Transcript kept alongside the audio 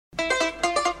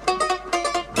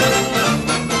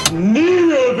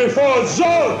Kneel before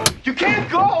Zod! You can't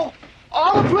go!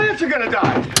 All the plants are gonna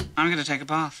die! I'm gonna take a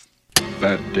bath.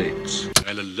 Bad dates.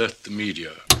 I'll alert the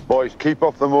media. Boys, keep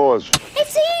off the moors.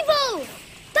 It's evil!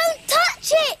 Don't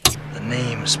touch it! The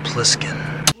name's Pliskin.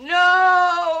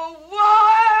 No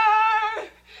wire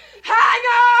hanger!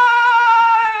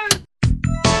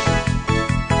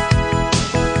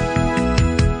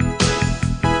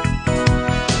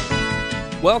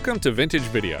 Welcome to Vintage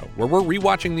Video, where we're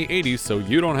rewatching the 80s so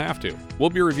you don't have to.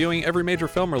 We'll be reviewing every major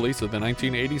film release of the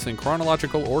 1980s in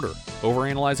chronological order,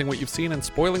 overanalyzing what you've seen and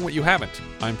spoiling what you haven't.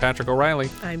 I'm Patrick O'Reilly.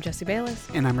 I'm Jesse Bayless.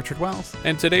 And I'm Richard Wells.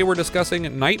 And today we're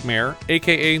discussing Nightmare,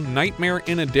 aka Nightmare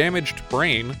in a Damaged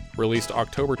Brain, released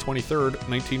October 23rd,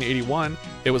 1981.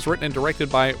 It was written and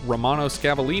directed by Romano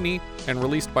Scavolini and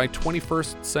released by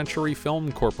 21st Century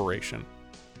Film Corporation.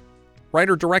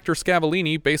 Writer-director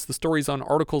Scavolini based the stories on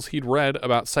articles he'd read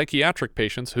about psychiatric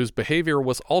patients whose behavior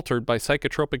was altered by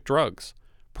psychotropic drugs.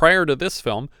 Prior to this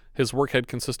film, his work had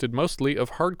consisted mostly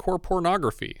of hardcore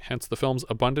pornography, hence the film's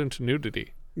abundant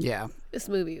nudity. Yeah. This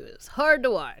movie was hard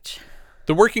to watch.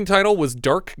 The working title was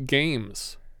Dark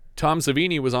Games. Tom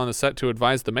Savini was on the set to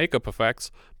advise the makeup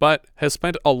effects, but has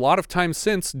spent a lot of time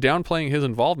since downplaying his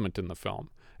involvement in the film.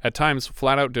 At times,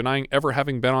 flat out denying ever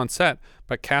having been on set,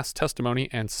 but cast testimony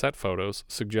and set photos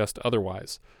suggest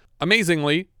otherwise.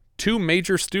 Amazingly, two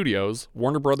major studios,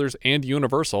 Warner Brothers and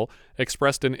Universal,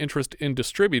 expressed an interest in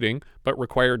distributing, but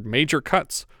required major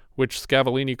cuts, which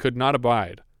Scavolini could not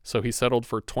abide. So he settled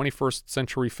for 21st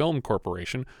Century Film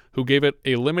Corporation, who gave it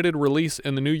a limited release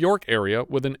in the New York area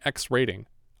with an X rating.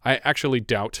 I actually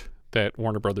doubt that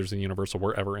Warner Brothers and Universal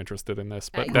were ever interested in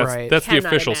this, but that's the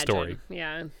official story.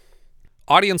 Yeah.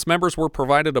 Audience members were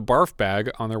provided a barf bag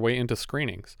on their way into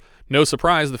screenings. No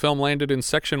surprise, the film landed in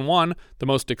Section 1, the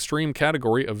most extreme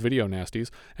category of video nasties,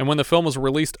 and when the film was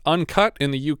released uncut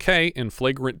in the UK in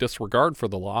flagrant disregard for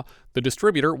the law, the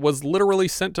distributor was literally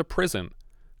sent to prison.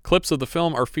 Clips of the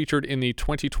film are featured in the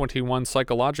 2021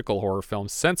 psychological horror film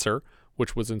Censor,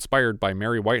 which was inspired by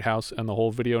Mary Whitehouse and the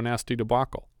whole video nasty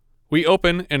debacle. We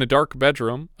open in a dark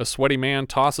bedroom. A sweaty man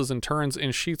tosses and turns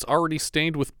in sheets already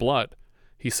stained with blood.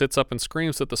 He sits up and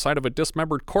screams at the sight of a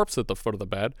dismembered corpse at the foot of the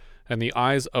bed, and the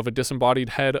eyes of a disembodied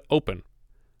head open.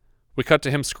 We cut to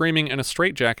him screaming in a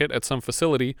straitjacket at some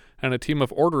facility, and a team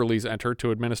of orderlies enter to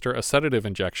administer a sedative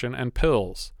injection and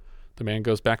pills. The man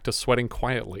goes back to sweating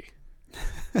quietly.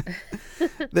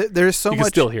 There's so much. You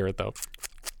can still hear it, though.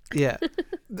 Yeah.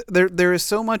 There is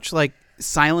so much, like,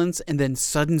 silence and then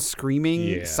sudden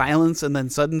screaming, silence and then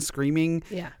sudden screaming.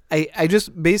 Yeah. I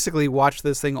just basically watched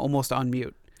this thing almost on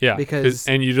mute. Yeah, because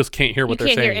and you just can't hear what they're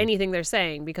saying. You can't hear anything they're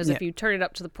saying because if you turn it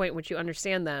up to the point in which you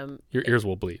understand them, your ears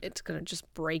will bleed. It's going to just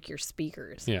break your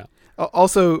speakers. Yeah.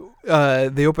 Also,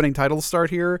 the opening titles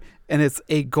start here, and it's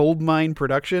a Goldmine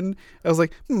production. I was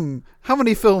like, how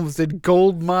many films did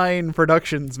Goldmine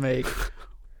Productions make?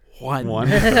 One.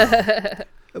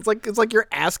 It's like you're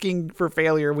asking for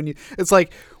failure when you. It's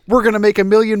like we're going to make 1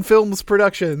 million films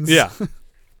productions. Yeah.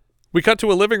 We cut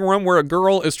to a living room where a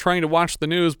girl is trying to watch the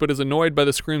news but is annoyed by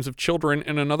the screams of children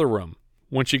in another room.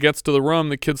 When she gets to the room,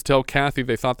 the kids tell Kathy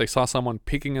they thought they saw someone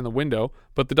peeking in the window,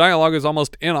 but the dialogue is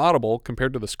almost inaudible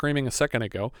compared to the screaming a second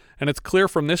ago, and it's clear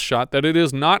from this shot that it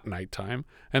is not nighttime,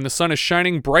 and the sun is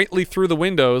shining brightly through the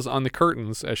windows on the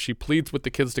curtains as she pleads with the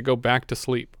kids to go back to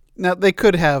sleep. Now, they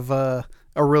could have a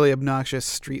really obnoxious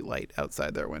street light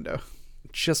outside their window.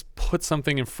 Just put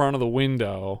something in front of the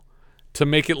window to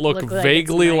make it look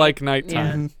vaguely like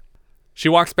nighttime. Yeah. She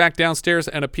walks back downstairs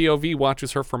and a POV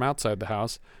watches her from outside the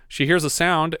house. She hears a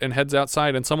sound and heads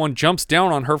outside, and someone jumps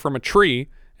down on her from a tree,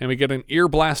 and we get an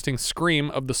ear-blasting scream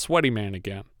of the sweaty man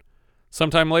again.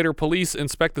 Sometime later, police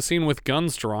inspect the scene with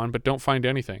guns drawn but don't find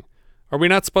anything. Are we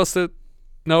not supposed to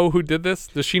know who did this?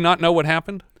 Does she not know what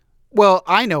happened? Well,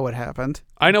 I know what happened.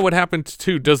 I know what happened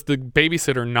too. Does the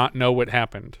babysitter not know what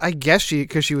happened? I guess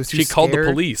because she was too She scared. called the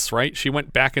police, right? She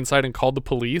went back inside and called the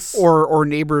police? Or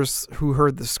neighbors who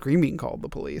heard the screaming called the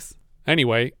police.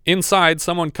 Anyway, inside,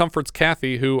 someone comforts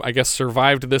Kathy, who I guess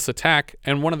survived this attack,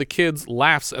 and one of the kids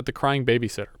laughs at the crying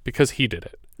babysitter because he did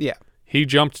it. Yeah. He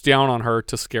jumped down on her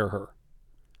to scare her.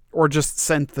 Or just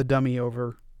sent the dummy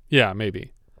over. Yeah,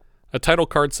 maybe. A title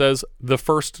card says, The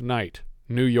First Night,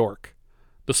 New York.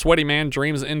 The sweaty man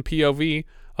dreams in POV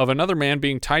of another man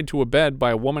being tied to a bed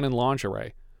by a woman in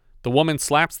lingerie. The woman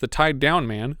slaps the tied down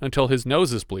man until his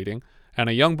nose is bleeding, and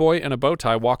a young boy in a bow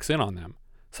tie walks in on them.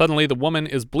 Suddenly, the woman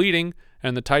is bleeding,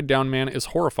 and the tied down man is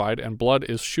horrified, and blood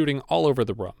is shooting all over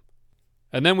the room.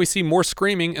 And then we see more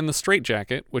screaming in the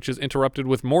straitjacket, which is interrupted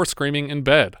with more screaming in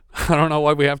bed. I don't know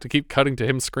why we have to keep cutting to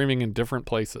him screaming in different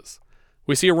places.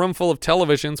 We see a room full of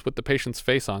televisions with the patient's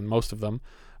face on, most of them.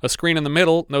 A screen in the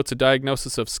middle notes a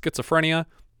diagnosis of schizophrenia,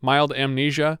 mild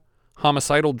amnesia,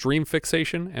 homicidal dream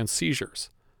fixation, and seizures.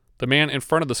 The man in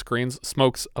front of the screens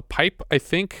smokes a pipe, I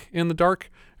think, in the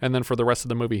dark, and then for the rest of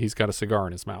the movie, he's got a cigar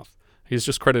in his mouth. He's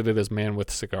just credited as man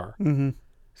with cigar. Mm-hmm.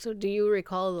 So do you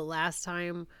recall the last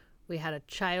time we had a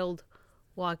child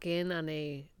walk in on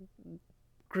a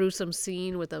gruesome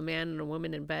scene with a man and a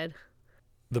woman in bed?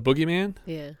 The boogeyman?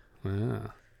 Yeah.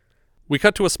 Ah. We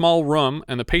cut to a small room,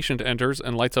 and the patient enters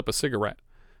and lights up a cigarette.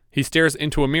 He stares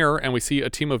into a mirror, and we see a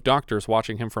team of doctors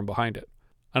watching him from behind it.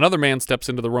 Another man steps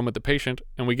into the room with the patient,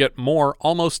 and we get more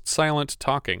almost silent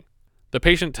talking. The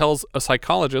patient tells a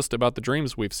psychologist about the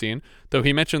dreams we've seen, though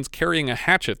he mentions carrying a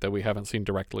hatchet that we haven't seen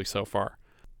directly so far.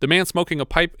 The man smoking a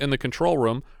pipe in the control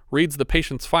room reads the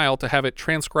patient's file to have it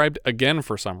transcribed again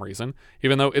for some reason,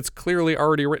 even though it's clearly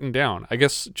already written down, I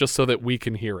guess just so that we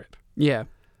can hear it. Yeah.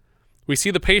 We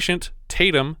see the patient,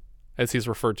 Tatum, as he's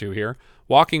referred to here,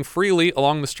 walking freely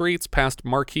along the streets past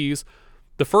marquees.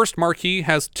 The first marquee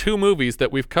has 2 movies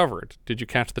that we've covered. Did you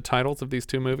catch the titles of these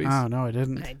 2 movies? Oh, no, I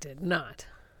didn't. I did not.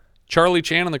 Charlie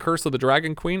Chan and the Curse of the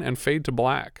Dragon Queen and Fade to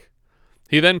Black.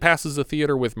 He then passes a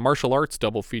theater with martial arts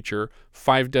double feature,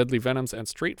 5 Deadly Venoms and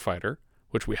Street Fighter,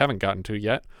 which we haven't gotten to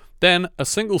yet. Then a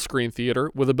single screen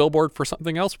theater with a billboard for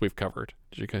something else we've covered.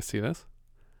 Did you guys see this?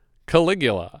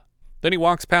 Caligula. Then he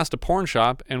walks past a porn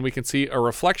shop, and we can see a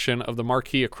reflection of the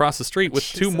marquee across the street with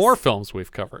 2 more films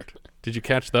we've covered. Did you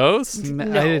catch those? No.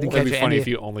 I didn't catch It'd be funny any. if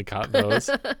you only caught those,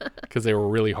 because they were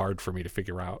really hard for me to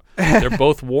figure out. They're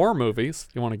both war movies.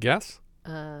 You want to guess?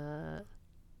 The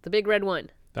big red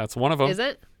one. That's one of them. Is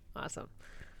it? Awesome.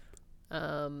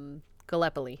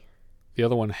 Gallipoli. The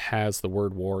other one has the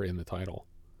word war in the title.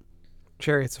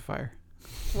 Chariots of Fire.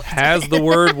 Has the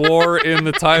word war in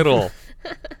the title.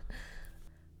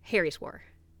 Harry's War.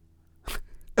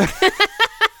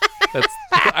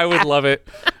 I would love it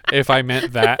if I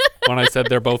meant that when I said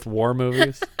they're both war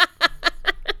movies.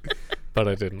 But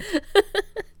I didn't.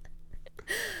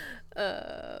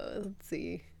 Let's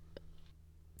see.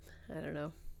 I don't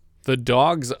know. The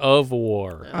Dogs of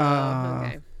War.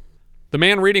 Okay. The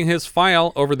man reading his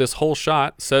file over this whole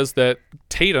shot says that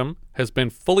Tatum has been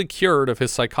fully cured of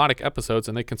his psychotic episodes,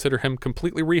 and they consider him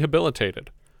completely rehabilitated.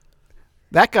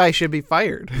 That guy should be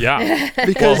fired. Yeah.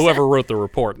 Because whoever wrote the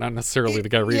report, not necessarily the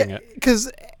guy reading it. Because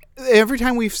every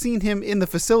time we've seen him in the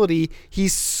facility,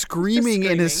 he's screaming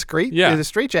in his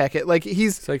straitjacket. Like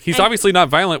he's obviously not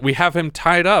violent. We have him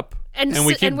tied up, and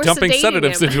we keep we're dumping sedating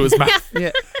sedatives him. into his mouth.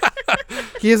 Yeah.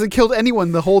 He hasn't killed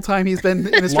anyone the whole time he's been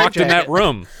in a Locked in that straitjacket.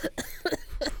 room.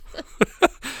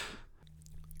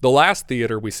 The last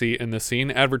theater we see in this scene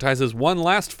advertises one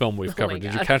last film we've covered.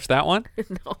 Did you God. catch that one?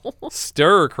 No.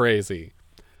 Stir crazy.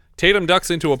 Tatum ducks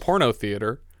into a porno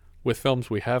theater with films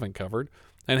we haven't covered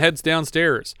and heads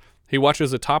downstairs. He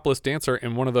watches a topless dancer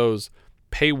in one of those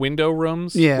pay window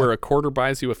rooms where a quarter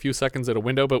buys you a few seconds at a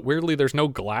window, but weirdly there's no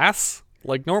glass.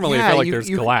 Like normally I feel like there's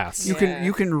glass. You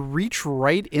can reach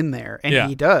right in there, and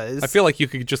he does. I feel like you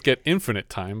could just get infinite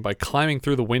time by climbing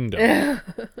through the window.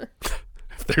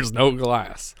 If there's no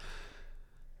glass.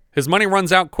 His money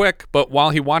runs out quick, but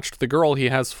while he watched the girl, he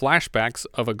has flashbacks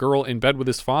of a girl in bed with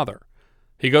his father.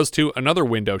 He goes to another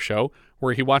window show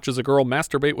where he watches a girl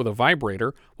masturbate with a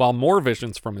vibrator while more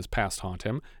visions from his past haunt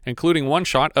him, including one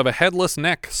shot of a headless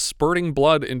neck spurting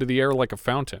blood into the air like a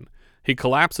fountain. He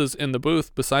collapses in the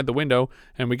booth beside the window,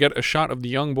 and we get a shot of the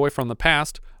young boy from the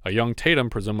past, a young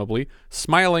Tatum presumably,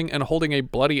 smiling and holding a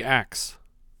bloody axe.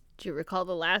 Do you recall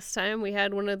the last time we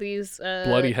had one of these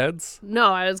Bloody heads?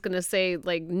 No, I was gonna say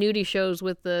like nudie shows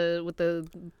with the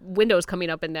windows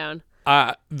coming up and down.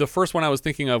 The first one I was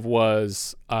thinking of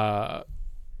was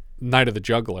Night of the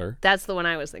Juggler. That's the one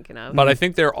I was thinking of. But I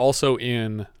think they're also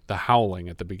in The Howling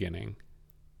at the beginning.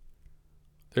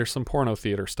 There's some porno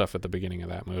theater stuff at the beginning of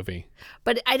that movie.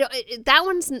 But I don't.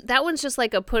 That one's just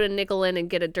like a put a nickel in and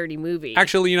get a dirty movie.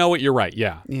 Actually, you know what? You're right.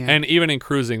 Yeah. And even in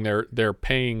Cruising, they're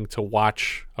paying to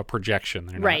watch a projection.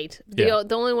 They're right. Not,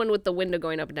 The only one with the window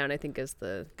going up and down, I think, is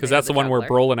the because that's the one where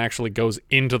Brolin actually goes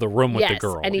into the room with the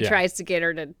girl. And he tries to get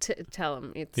her to tell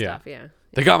him stuff. Yeah.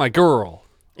 They got my girl.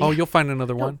 Oh, you'll find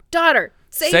another one. Daughter.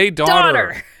 Say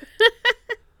daughter.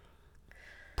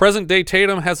 Present-day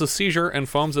Tatum has a seizure and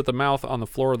foams at the mouth on the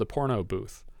floor of the porno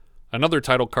booth. Another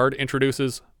title card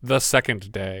introduces The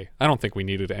Second Day. I don't think we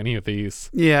needed any of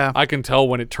these. Yeah. I can tell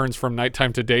when it turns from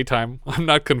nighttime to daytime. I'm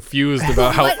not confused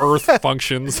about how Earth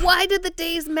functions. Why did the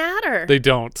days matter? They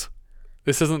don't.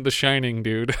 This isn't The Shining,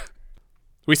 dude.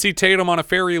 We see Tatum on a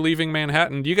ferry leaving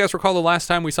Manhattan. Do you guys recall the last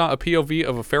time we saw a POV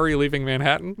of a ferry leaving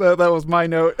Manhattan? That was my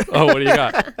note. Oh, what do you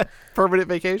got? Permanent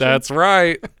vacation. That's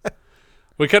right.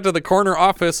 We cut to the corner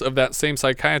office of that same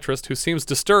psychiatrist who seems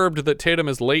disturbed that Tatum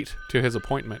is late to his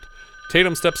appointment.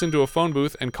 Tatum steps into a phone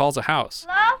booth and calls a house.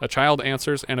 Hello? A child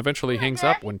answers and eventually hangs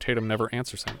up when Tatum never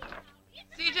answers him.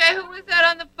 CJ, who was that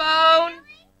on the phone?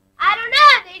 I don't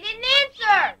know. They didn't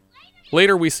answer.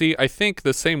 Later, we see, I think,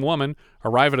 the same woman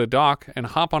arrive at a dock and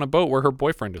hop on a boat where her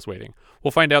boyfriend is waiting.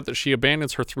 We'll find out that she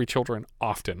abandons her 3 children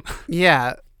often.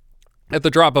 Yeah. At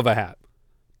the drop of a hat.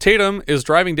 Tatum is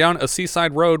driving down a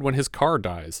seaside road when his car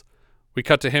dies. We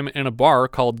cut to him in a bar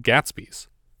called Gatsby's.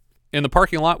 In the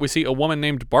parking lot, we see a woman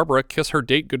named Barbara kiss her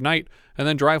date goodnight and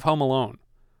then drive home alone.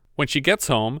 When she gets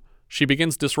home, she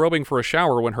begins disrobing for a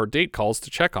shower when her date calls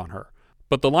to check on her.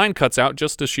 But the line cuts out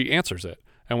just as she answers it,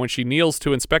 and when she kneels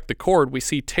to inspect the cord, we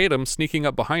see Tatum sneaking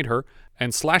up behind her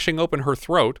and slashing open her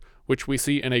throat, which we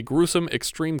see in a gruesome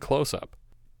extreme close-up.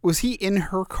 Was he in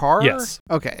her car? Yes.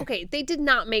 Okay. Okay, they did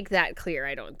not make that clear,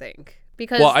 I don't think.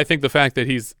 Because Well, I think the fact that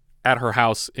he's at her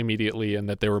house immediately and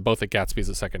that they were both at Gatsby's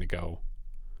a second ago.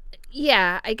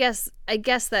 yeah, I guess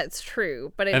that's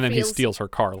true, but And then he steals her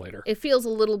car later. It feels a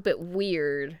little bit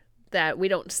weird that we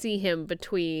don't see him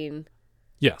between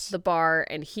Yes. the bar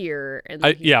and here. And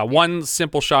then Yeah, one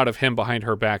simple shot of him behind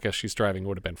her back as she's driving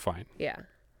would have been fine. Yeah.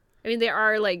 I mean, there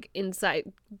are like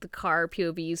inside the car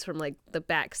POVs from like the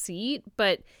back seat,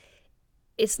 but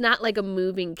it's not like a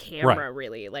moving camera, Right.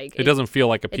 really. Like It doesn't feel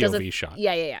like a it doesn't- POV shot.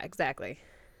 Yeah, exactly.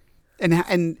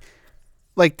 And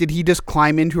like, did he just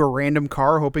climb into a random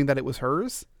car hoping that it was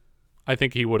hers? I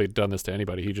think he would have done this to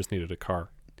anybody. He just needed a car.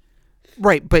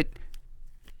 Right, but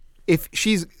if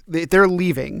they're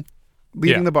leaving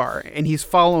Yeah. the bar, and he's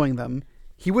following them,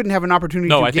 he wouldn't have an opportunity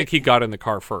No, to I think he got in the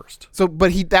car first. So,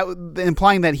 but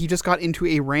implying that he just got into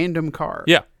a random car.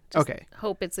 Yeah. Okay.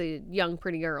 Hope it's a young,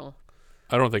 pretty girl.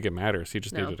 I don't think it matters. He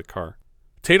just No. needed a car.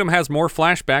 Tatum has more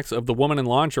flashbacks of the woman in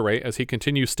lingerie as he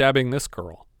continues stabbing this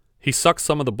girl. He sucks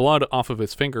some of the blood off of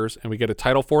his fingers, and we get a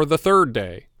title for The Third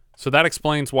Day. So that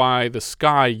explains why the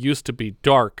sky used to be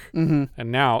dark, and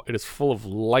now it is full of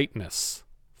lightness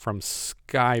from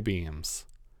sky beams.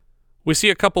 We see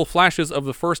a couple flashes of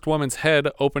the first woman's head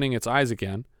opening its eyes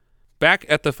again. Back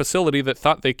at the facility that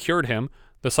thought they cured him,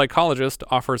 the psychologist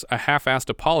offers a half-assed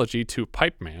apology to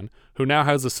Pipe Man, who now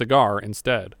has a cigar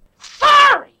instead.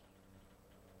 Sorry!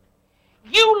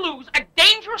 You lose a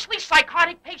dangerously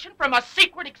psychotic patient from a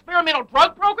secret experimental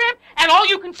drug program, and all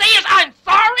you can say is, I'm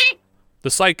sorry? The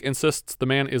psych insists the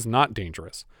man is not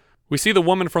dangerous. We see the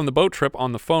woman from the boat trip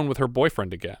on the phone with her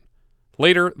boyfriend again.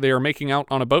 Later, they are making out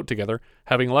on a boat together,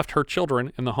 having left her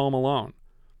children in the home alone.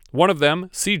 One of them,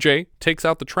 CJ, takes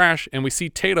out the trash, and we see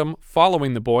Tatum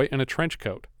following the boy in a trench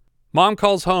coat. Mom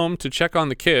calls home to check on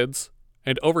the kids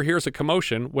and overhears a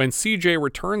commotion when CJ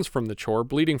returns from the chore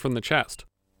bleeding from the chest.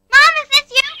 Mom, is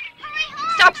this you? Hurry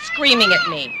home. Stop screaming at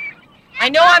me. I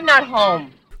know I'm not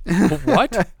home.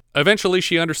 What? Eventually,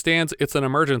 she understands it's an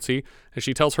emergency, and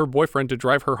she tells her boyfriend to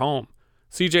drive her home.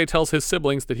 CJ tells his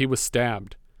siblings that he was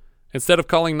stabbed. Instead of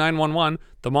calling 911,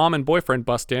 the mom and boyfriend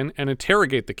bust in and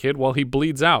interrogate the kid while he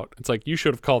bleeds out. It's like, you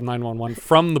should have called 911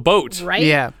 from the boat. Right?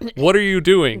 Yeah. What are you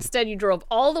doing? Instead, you drove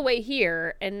all the way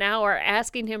here and now are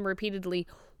asking him repeatedly,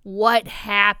 what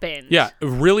happened? Yeah,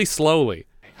 really slowly.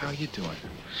 How are you doing?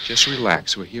 Just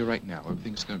relax. We're here right now.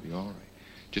 Everything's going to be all right.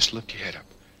 Just lift your head up.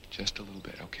 Just a little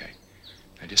bit, okay?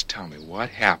 Now just tell me what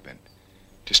happened.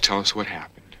 Just tell us what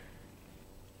happened.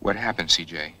 What happened,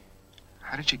 CJ?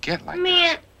 How did you get like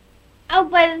Man,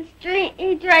 out by the street,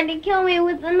 he tried to kill me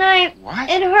with a knife. What?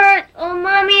 It hurts. Oh,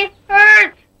 Mommy, it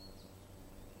hurts. this?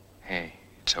 Hey,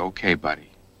 it's okay,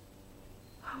 buddy.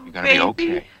 You're going to be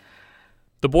okay.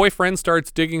 The boyfriend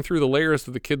starts digging through the layers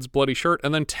of the kid's bloody shirt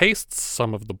and then tastes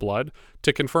some of the blood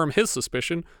to confirm his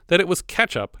suspicion that it was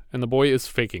ketchup and the boy is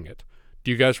faking it. Do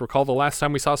you guys recall the last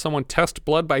time we saw someone test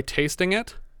blood by tasting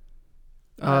it?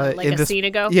 Like in a scene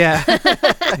ago? Yeah.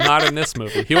 Not in this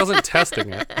movie. He wasn't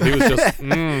testing it. He was just,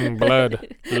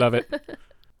 blood. Love it.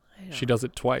 She does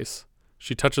it twice.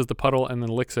 She touches the puddle and then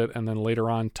licks it, and then later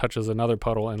on touches another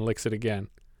puddle and licks it again.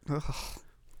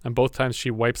 And both times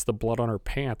she wipes the blood on her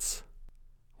pants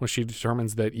when she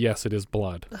determines that, yes, it is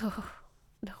blood. Oh,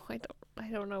 no, I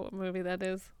don't know what movie that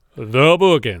is. The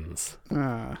Boogans.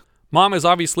 Uh, Mom is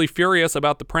obviously furious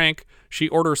about the prank. She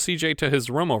orders CJ to his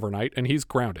room overnight, and he's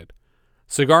grounded.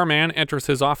 Cigar Man enters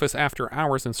his office after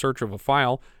hours in search of a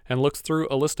file and looks through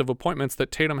a list of appointments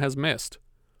that Tatum has missed.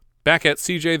 Back at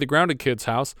CJ the grounded kid's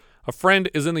house, a friend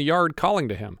is in the yard calling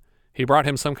to him. He brought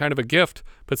him some kind of a gift,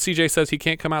 but CJ says he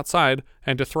can't come outside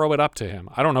and to throw it up to him.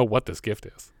 I don't know what this gift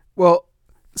is. well,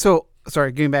 So,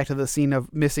 sorry, getting back to the scene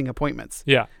of missing appointments.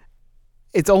 Yeah.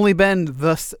 It's only been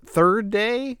the third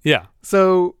day? Yeah.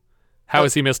 So... How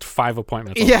has he missed 5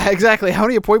 appointments? Yeah, exactly. How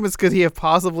many appointments could he have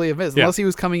possibly have missed? Yeah. Unless he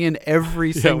was coming in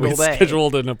every single we day.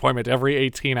 scheduled an appointment every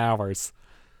 18 hours.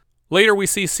 Later, we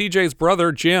see CJ's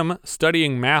brother, Jim,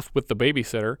 studying math with the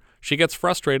babysitter. She gets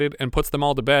frustrated and puts them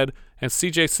all to bed, and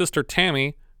CJ's sister,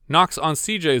 Tammy, knocks on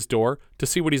CJ's door to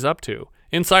see what he's up to.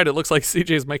 Inside, it looks like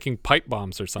CJ's making pipe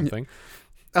bombs or something.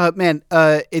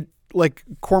 It like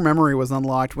core memory was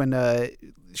unlocked when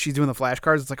she's doing the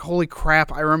flashcards. It's like, holy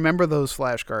crap, I remember those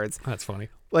flashcards. That's funny.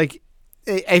 Like,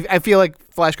 I feel like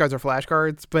flashcards are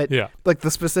flashcards, but yeah. like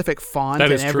the specific font that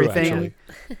and is everything.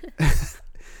 True, actually.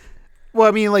 Well,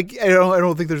 I mean, like, I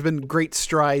don't think there's been great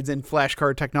strides in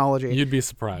flashcard technology. You'd be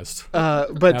surprised.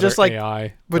 But now just like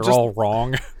AI, but they're all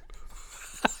wrong.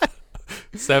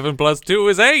 7 + 2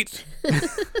 is 8.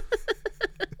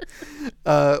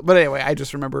 But anyway, I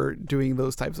just remember doing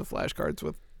those types of flashcards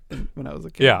when I was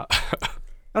a kid. Yeah.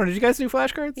 Oh, did you guys do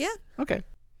flashcards? Yeah. Okay.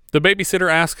 The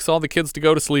babysitter asks all the kids to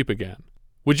go to sleep again.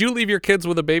 Would you leave your kids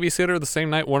with a babysitter the same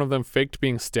night one of them faked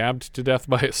being stabbed to death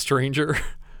by a stranger?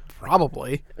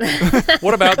 Probably.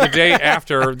 What about the day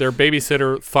after their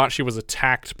babysitter thought she was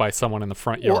attacked by someone in the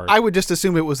front yard? Well, I would just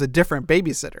assume it was a different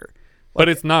babysitter. But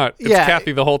it's not. It's yeah,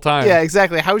 Kathy the whole time. Yeah,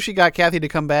 exactly. How she got Kathy to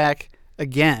come back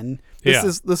again. This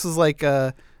is like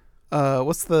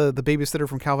what's the babysitter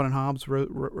from Calvin and Hobbes?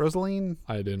 Rosaline?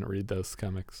 I didn't read those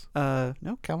comics.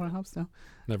 No, Calvin and Hobbes, no.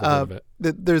 Never heard of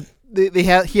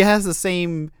it. He has the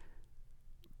same.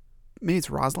 Maybe it's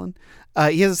Rosalind.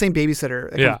 He has the same babysitter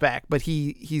that comes back, but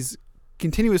he's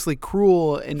continuously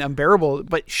cruel and unbearable.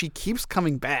 But she keeps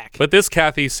coming back. But this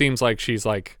Kathy seems like she's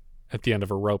like at the end of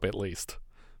her rope at least.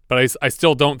 But I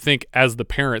still don't think as the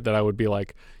parent that I would be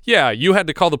like, yeah, you had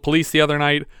to call the police the other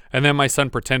night, and then my son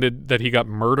pretended that he got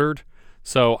murdered,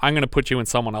 so I'm going to put you in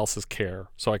someone else's care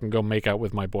so I can go make out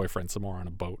with my boyfriend some more on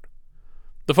a boat.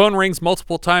 The phone rings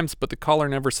multiple times, but the caller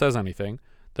never says anything.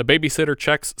 The babysitter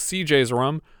checks CJ's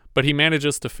room, but he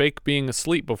manages to fake being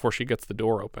asleep before she gets the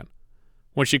door open.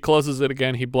 When she closes it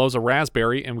again, he blows a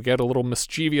raspberry, and we get a little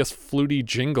mischievous, fluty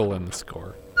jingle in the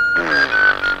score.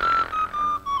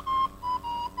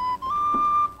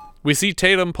 We see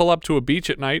Tatum pull up to a beach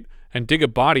at night and dig a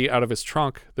body out of his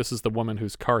trunk. This is the woman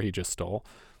whose car he just stole.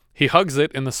 He hugs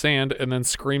it in the sand and then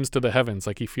screams to the heavens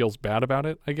like he feels bad about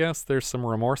it, I guess. There's some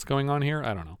remorse going on here.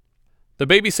 I don't know. The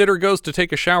babysitter goes to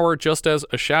take a shower just as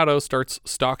a shadow starts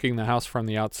stalking the house from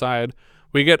the outside.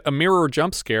 We get a mirror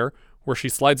jump scare where she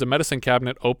slides a medicine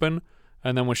cabinet open,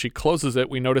 and then when she closes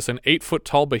it, we notice an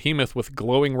 8-foot-tall behemoth with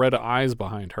glowing red eyes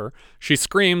behind her. She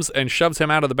screams and shoves him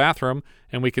out of the bathroom,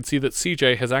 and we can see that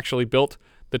CJ has actually built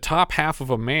the top half of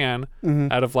a man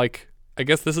out of, like, I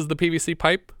guess this is the PVC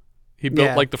pipe? He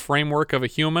built, like, the framework of a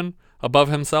human above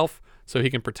himself so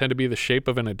he can pretend to be the shape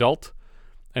of an adult,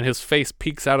 and his face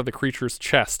peeks out of the creature's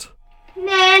chest.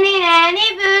 Nanny, nanny,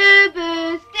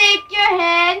 boo-boo, stick your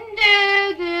head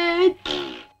in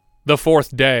doo-doo. The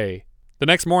 4th day. The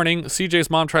next morning,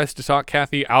 CJ's mom tries to talk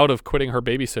Kathy out of quitting her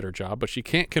babysitter job, but she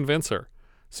can't convince her.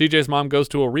 CJ's mom goes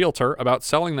to a realtor about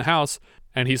selling the house,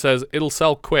 and he says it'll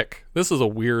sell quick. This is a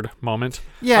weird moment.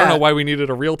 Yeah. I don't know why we needed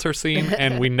a realtor scene,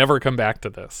 and we never come back to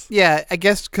this. Yeah, I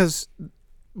guess because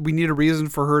we need a reason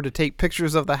for her to take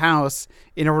pictures of the house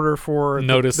in order for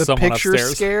Notice the someone picture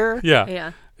upstairs. scare.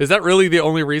 Yeah. Is that really the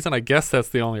only reason? I guess that's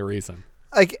the only reason.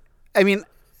 Like, I mean,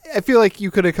 I feel like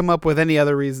you could have come up with any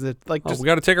other reason that, like, just we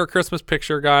got to take our Christmas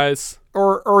picture, guys.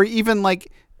 or even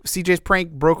like CJ's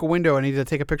prank broke a window. I need to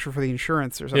take a picture for the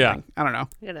insurance or something. Yeah. I don't know.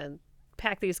 I'm gonna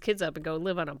pack these kids up and go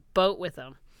live on a boat with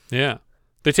them. Yeah.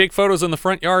 They take photos in the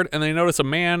front yard, and they notice a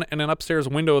man in an upstairs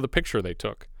window of the picture they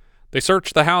took. They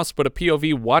search the house, but a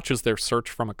POV watches their search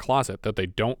from a closet that they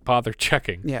don't bother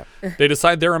checking. Yeah. They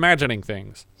decide they're imagining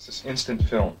things. It's this instant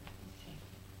film.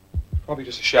 Probably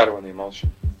just a shadow in the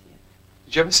emulsion.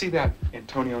 Did you ever see that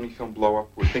Antonioni film Blow Up,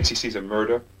 where he thinks he sees a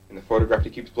murder in the photograph?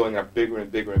 He keeps blowing up bigger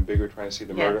and bigger and bigger, trying to see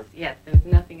the murder. Yes, there's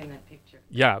nothing in that picture.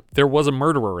 Yeah, there was a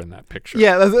murderer in that picture.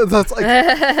 Yeah, that's like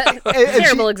and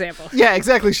Terrible example. Yeah,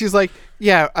 exactly. She's like,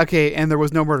 yeah, okay, and there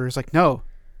was no murder. It's like, no,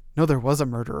 there was a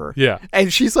murderer. Yeah.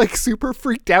 And she's like super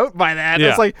freaked out by that. Yeah.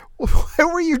 It's like, why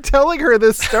were you telling her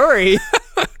this story?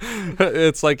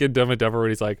 It's like in Dumb and Dumber when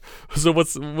he's like, so what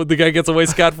the guy gets away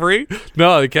scot-free?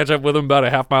 No, they catch up with him about a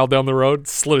half mile down the road,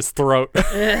 slit his throat.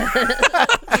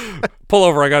 Pull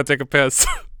over, I gotta take a piss.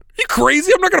 You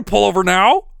crazy? I'm not gonna pull over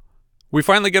now. We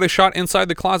finally get a shot inside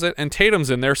the closet, and Tatum's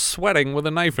in there sweating with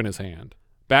a knife in his hand.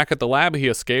 Back at the lab he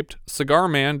escaped, Cigar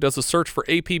Man does a search for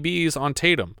APBs on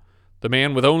Tatum. The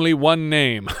man with only one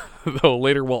name, though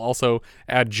later we'll also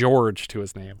add George to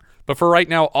his name. But for right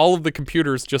now, all of the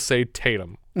computers just say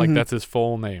Tatum. Like, that's his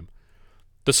full name.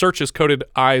 The search is coded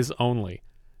eyes only.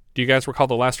 Do you guys recall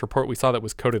the last report we saw that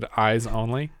was coded eyes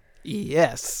only?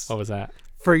 Yes. What was that?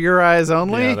 For your eyes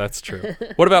only? Yeah, that's true.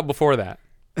 What about before that?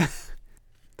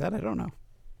 That I don't know.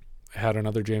 It had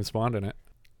another James Bond in it.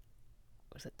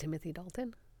 Was it Timothy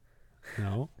Dalton?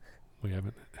 No. We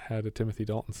haven't had a Timothy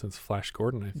Dalton since Flash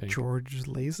Gordon, I think. George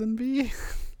Lazenby?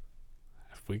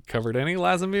 Have we covered any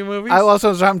Lazenby movies?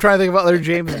 I'm trying to think of other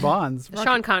James Bonds.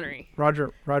 Sean Connery.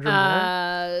 Roger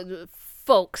Moore?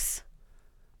 Folks.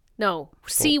 No,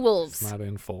 Seawolves. Not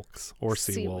in Folks or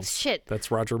Seawolves. Shit.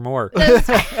 That's Roger Moore. God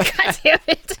damn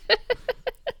it.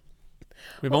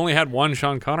 We've only had one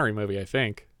Sean Connery movie, I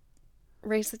think.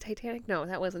 Race the Titanic? No,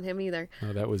 that wasn't him either.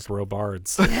 No, that was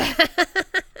Robards.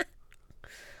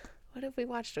 What have we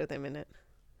watched with him in it?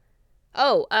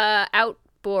 Oh,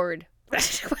 Outboard. What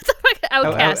the fuck?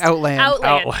 Outcast. Outland.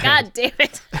 God damn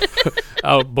it.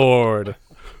 Outboard.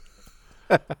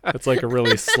 It's like a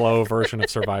really slow version of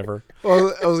Survivor.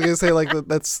 Well, I was going to say, like,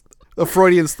 that's a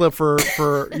Freudian slip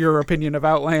for your opinion of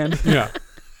Outland. Yeah.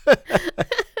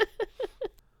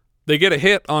 They get a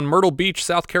hit on Myrtle Beach,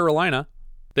 South Carolina.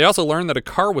 They also learn that a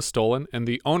car was stolen and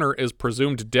the owner is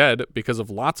presumed dead because of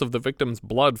lots of the victim's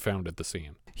blood found at the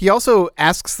scene. He also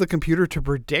asks the computer to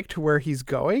predict where he's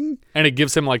going. And it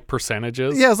gives him like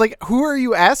percentages. Yeah, it's like, who are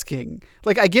you asking?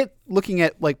 Like, I get looking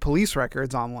at like police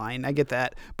records online. I get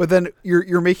that. But then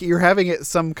you're having it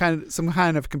some kind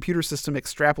of computer system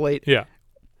extrapolate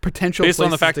potential based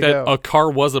on the fact that go. a car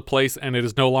was a place and it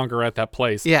is no longer at that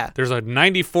place. Yeah. There's a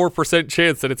 94%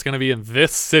 chance that it's going to be in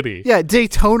this city. Yeah,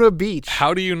 Daytona Beach.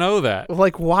 How do you know that?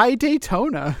 Like, why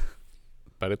Daytona?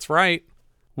 But it's right.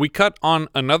 We cut on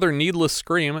another needless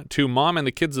scream to Mom and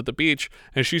the kids at the beach,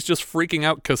 and she's just freaking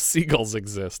out because seagulls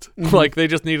exist. Like, they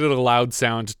just needed a loud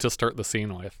sound to start the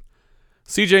scene with.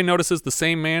 CJ notices the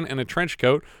same man in a trench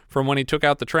coat from when he took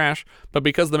out the trash, but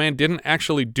because the man didn't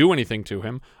actually do anything to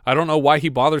him, I don't know why he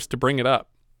bothers to bring it up.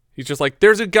 He's just like,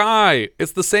 there's a guy.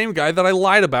 It's the same guy that I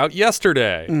lied about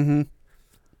yesterday. Mm-hmm.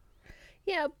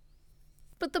 Yeah,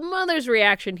 but the mother's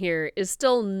reaction here is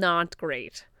still not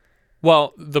great.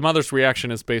 Well, the mother's reaction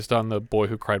is based on the boy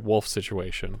who cried wolf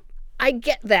situation. I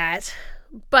get that,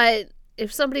 but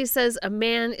if somebody says a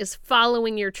man is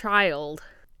following your child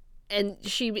and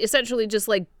she essentially just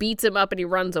like beats him up and he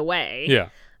runs away, yeah,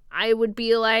 I would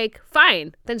be like,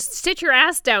 fine, then sit your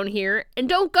ass down here and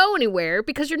don't go anywhere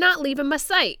because you're not leaving my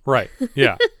sight. Right,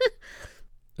 yeah.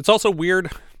 It's also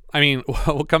weird. I mean,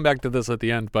 we'll come back to this at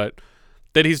the end, but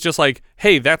that he's just like,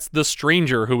 hey, that's the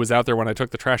stranger who was out there when I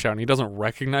took the trash out, and he doesn't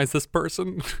recognize this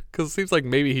person? Because it seems like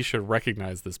maybe he should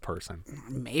recognize this person.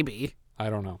 Maybe. I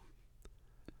don't know.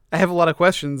 I have a lot of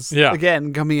questions,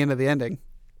 again, coming into the ending.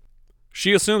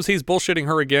 She assumes he's bullshitting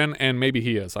her again, and maybe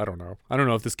he is. I don't know. I don't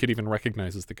know if this kid even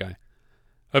recognizes the guy.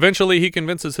 Eventually, he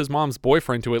convinces his mom's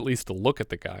boyfriend to at least look at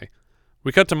the guy.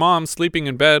 We cut to Mom sleeping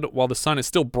in bed while the sun is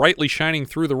still brightly shining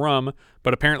through the room,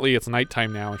 but apparently it's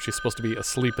nighttime now and she's supposed to be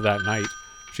asleep that night.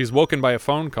 She's woken by a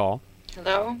phone call.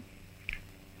 Hello? I want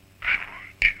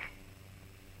you.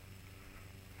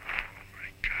 Oh my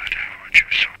God, I want you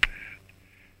so bad.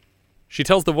 She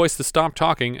tells the voice to stop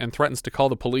talking and threatens to call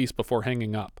the police before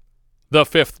hanging up. The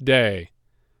 5th day.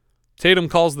 Tatum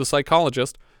calls the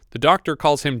psychologist. The doctor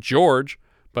calls him George,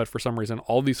 but for some reason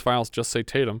all these files just say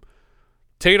Tatum.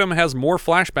 Tatum has more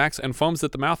flashbacks and foams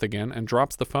at the mouth again and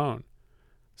drops the phone.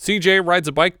 CJ rides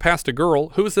a bike past a girl.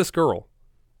 Who is this girl?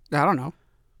 I don't know.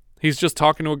 He's just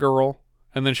talking to a girl,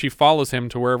 and then she follows him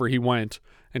to wherever he went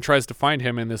and tries to find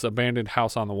him in this abandoned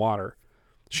house on the water.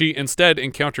 She instead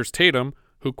encounters Tatum,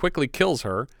 who quickly kills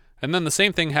her, and then the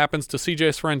same thing happens to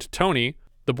CJ's friend Tony,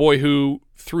 the boy who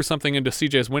threw something into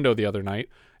CJ's window the other night.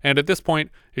 And at this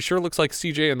point, it sure looks like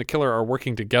CJ and the killer are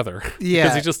working together. Yeah.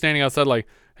 Because he's just standing outside like,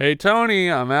 hey,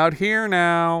 Tony, I'm out here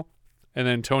now. And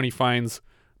then Tony finds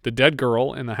the dead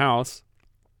girl in the house.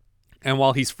 And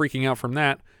while he's freaking out from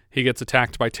that, he gets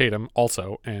attacked by Tatum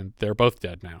also, and they're both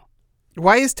dead now.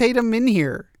 Why is Tatum in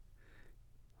here?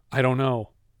 I don't know.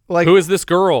 Like, who is this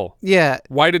girl? Yeah.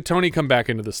 Why did Tony come back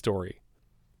into the story?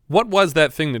 What was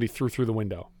that thing that he threw through the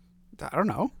window? I don't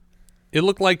know. It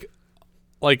looked like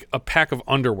a pack of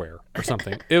underwear or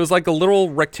something. It was like a little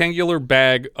rectangular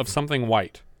bag of something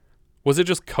white. Was it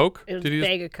just Coke? It was a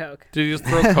bag of Coke. Did he just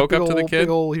throw Coke up to the kid?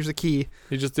 Here's the key.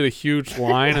 He just did a huge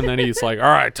line, and then he's like, all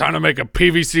right, time to make a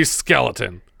PVC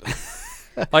skeleton.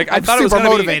 Like, I thought it was super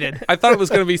gonna motivated. I thought it was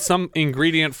going to be some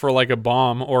ingredient for like a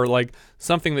bomb or like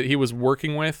something that he was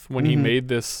working with when he made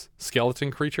this skeleton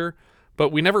creature. but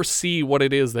we never see what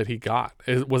it is that he got.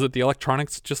 Was it the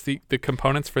electronics, just the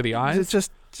components for the eyes? It's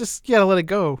just you gotta let it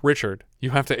go. Richard,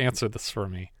 you have to answer this for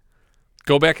me.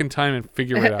 Go back in time and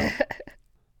figure it out.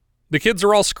 The kids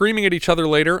are all screaming at each other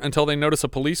later until they notice a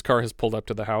police car has pulled up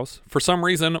to the house. For some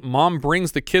reason, Mom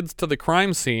brings the kids to the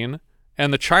crime scene,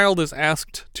 and the child is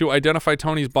asked to identify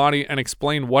Tony's body and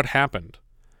explain what happened.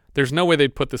 There's no way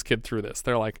they'd put this kid through this.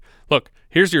 They're like, look,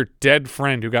 here's your dead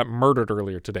friend who got murdered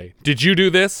earlier today. Did you do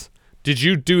this? Did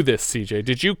you do this, CJ?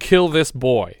 Did you kill this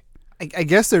boy? I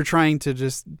guess they're trying to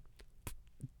just,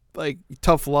 like,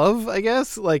 tough love, I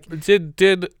guess? Like,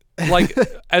 like,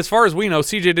 as far as we know,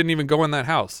 CJ didn't even go in that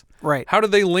house. Right. How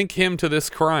did they link him to this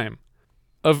crime?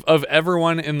 Of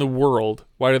everyone in the world,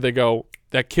 why did they go,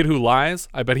 that kid who lies,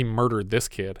 I bet he murdered this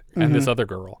kid and this other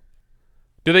girl.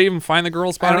 Did they even find the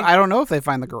girl's body? I don't know if they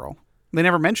find the girl. They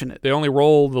never mention it. They only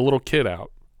roll the little kid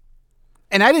out.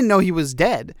 And I didn't know he was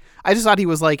dead. I just thought he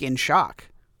was, like, in shock.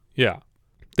 Yeah.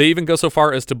 They even go so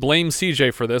far as to blame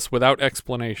CJ for this without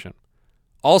explanation.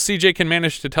 All CJ can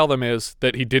manage to tell them is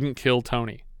that he didn't kill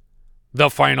Tony. The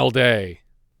final day.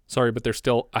 Sorry, but there's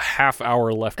still a half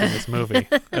hour left in this movie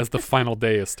as the final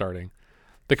day is starting.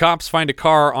 The cops find a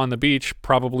car on the beach,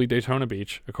 probably Daytona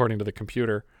Beach, according to the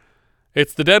computer.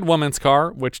 It's the dead woman's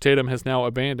car, which Tatum has now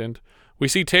abandoned. We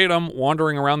see Tatum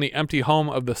wandering around the empty home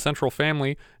of the central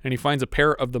family, and he finds a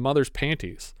pair of the mother's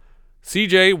panties.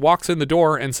 CJ walks in the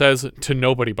door and says, to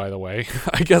nobody, by the way,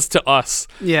 I guess to us,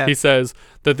 yeah. He says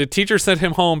that the teacher sent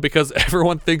him home because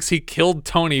everyone thinks he killed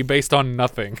Tony based on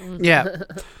nothing. Yeah.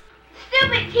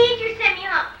 Stupid teacher sent me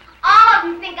home. All of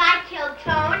them think I killed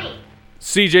Tony.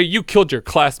 CJ, you killed your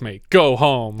classmate. Go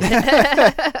home.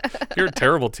 You're a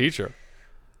terrible teacher.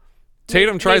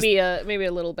 Tatum tries... Maybe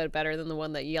a little bit better than the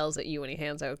one that yells at you when he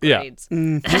hands out grades. Yeah.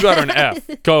 You got an F.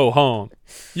 Go home.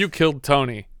 You killed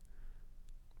Tony.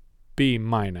 B-.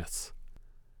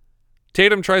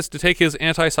 Tatum tries to take his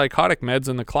antipsychotic meds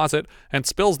in the closet and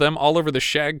spills them all over the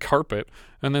shag carpet,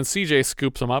 and then CJ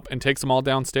scoops them up and takes them all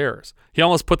downstairs. He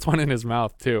almost puts one in his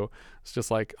mouth, too. It's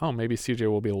just like, oh, maybe CJ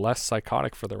will be less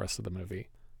psychotic for the rest of the movie.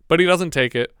 But he doesn't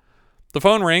take it. The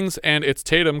phone rings, and it's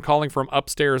Tatum calling from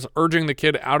upstairs, urging the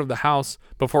kid out of the house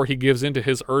before he gives in to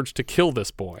his urge to kill this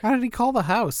boy. How did he call the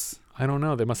house? I don't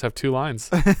know. They must have 2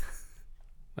 lines.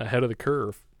 Ahead of the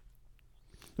curve.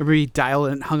 Maybe he dialed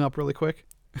it and hung up really quick.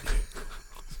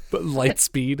 But light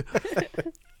speed.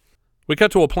 We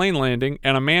cut to a plane landing,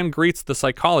 and a man greets the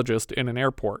psychologist in an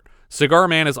airport. Cigar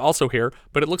Man is also here,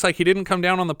 but it looks like he didn't come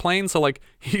down on the plane, so like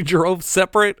he drove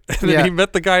separate, and then he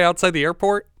met the guy outside the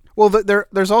airport. Well,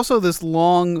 there's also this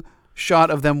long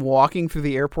shot of them walking through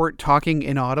the airport, talking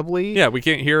inaudibly. Yeah, we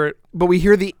can't hear it. But we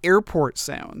hear the airport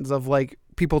sounds of like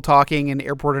people talking and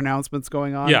airport announcements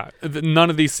going on. Yeah, none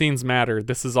of these scenes matter.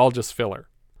 This is all just filler.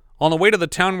 On the way to the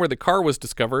town where the car was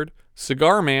discovered,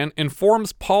 Cigar Man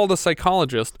informs Paul the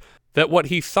psychologist that what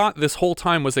he thought this whole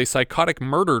time was a psychotic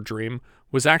murder dream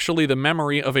was actually the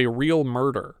memory of a real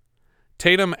murder.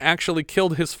 Tatum actually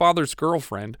killed his father's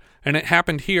girlfriend, and it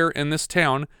happened here in this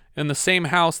town in the same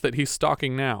house that he's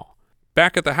stalking now.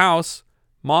 Back at the house,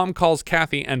 Mom calls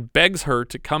Kathy and begs her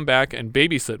to come back and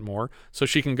babysit more so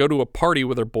she can go to a party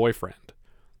with her boyfriend.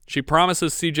 She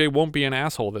promises CJ won't be an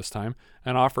asshole this time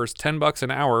and offers $10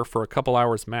 an hour for a couple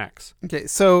hours max. Okay,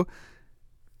 so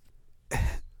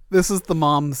this is the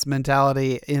mom's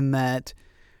mentality in that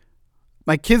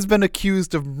my kid's been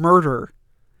accused of murder.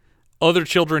 Other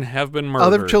children have been murdered.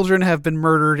 Other children have been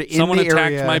murdered in Someone the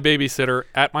attacked area. my babysitter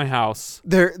at my house.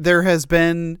 There has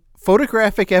been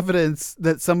photographic evidence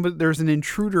that there's an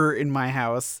intruder in my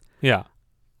house. Yeah.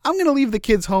 I'm going to leave the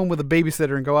kids home with a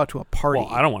babysitter and go out to a party. Well,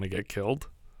 I don't want to get killed.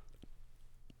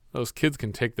 Those kids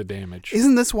can take the damage.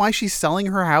 Isn't this why she's selling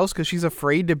her house? Because she's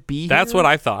afraid to be That's here? what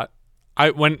I thought.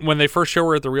 When they first show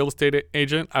her at the real estate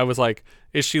agent, I was like,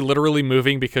 is she literally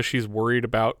moving because she's worried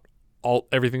about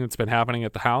everything that's been happening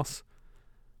at the house?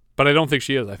 But I don't think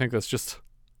she is. I think that's just,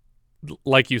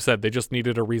 like you said, they just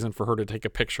needed a reason for her to take a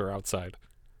picture outside.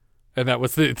 And that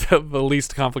was the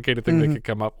least complicated thing they could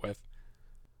come up with.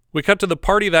 We cut to the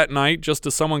party that night just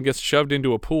as someone gets shoved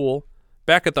into a pool.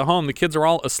 Back at the home, the kids are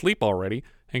all asleep already,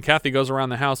 and Kathy goes around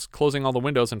the house, closing all the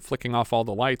windows and flicking off all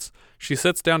the lights. She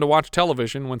sits down to watch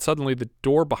television when suddenly the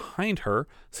door behind her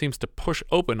seems to push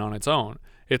open on its own.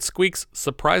 It squeaks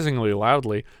surprisingly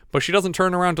loudly, but she doesn't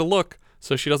turn around to look,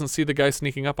 so she doesn't see the guy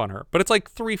sneaking up on her. But it's like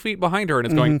 3 feet behind her, and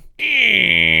it's going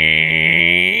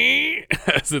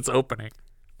as it's opening.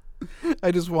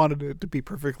 I just wanted it to be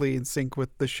perfectly in sync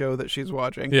with the show that she's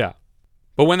watching. Yeah.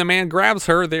 But when the man grabs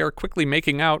her, they are quickly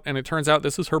making out, and it turns out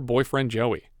this is her boyfriend,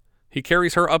 Joey. He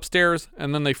carries her upstairs,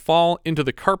 and then they fall into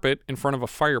the carpet in front of a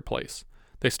fireplace.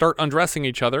 They start undressing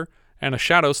each other, and a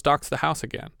shadow stalks the house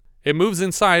again. It moves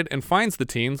inside and finds the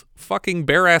teens fucking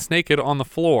bare-ass naked on the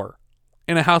floor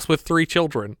in a house with 3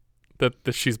 children that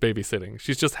she's babysitting.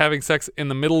 She's just having sex in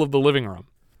the middle of the living room.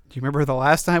 Do you remember the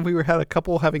last time we had a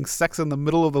couple having sex in the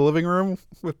middle of the living room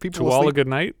with people To asleep? All a Good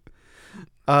Night?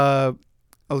 I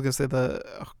was going to say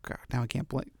now I can't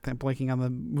blank. I'm blanking on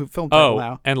the film title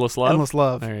now. Endless Love? Endless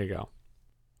Love. There you go.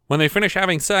 When they finish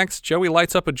having sex, Joey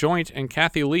lights up a joint and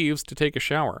Kathy leaves to take a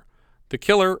shower. The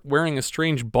killer, wearing a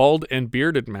strange bald and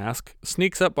bearded mask,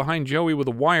 sneaks up behind Joey with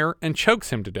a wire and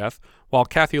chokes him to death while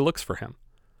Kathy looks for him.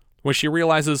 When she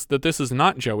realizes that this is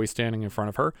not Joey standing in front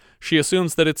of her, she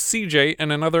assumes that it's CJ in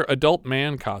another adult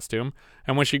man costume,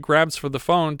 and when she grabs for the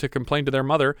phone to complain to their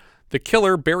mother, the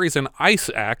killer buries an ice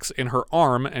axe in her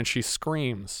arm and she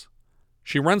screams.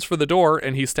 She runs for the door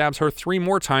and he stabs her 3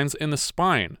 more times in the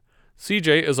spine.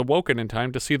 CJ is awoken in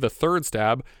time to see the 3rd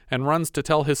stab and runs to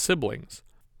tell his siblings.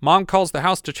 Mom calls the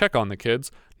house to check on the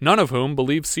kids, none of whom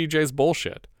believe CJ's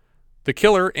bullshit. The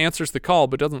killer answers the call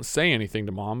but doesn't say anything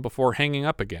to Mom before hanging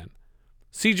up again.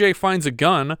 CJ finds a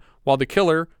gun while the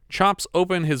killer chops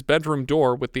open his bedroom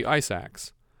door with the ice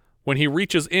axe. When he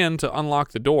reaches in to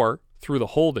unlock the door through the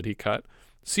hole that he cut,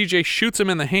 CJ shoots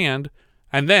him in the hand,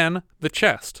 and then the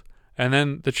chest, and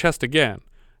then the chest again,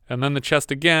 and then the chest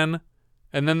again,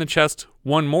 and then the chest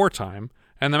one more time,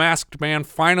 and the masked man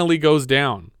finally goes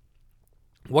down.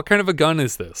 What kind of a gun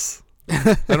is this?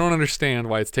 I don't understand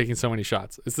why it's taking so many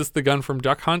shots. Is this the gun from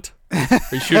Duck Hunt? Are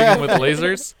you shooting him with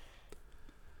lasers?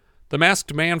 The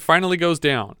masked man finally goes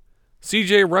down.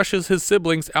 CJ rushes his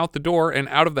siblings out the door and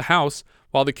out of the house,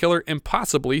 while the killer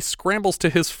impossibly scrambles to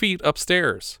his feet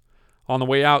upstairs. On the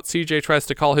way out, CJ tries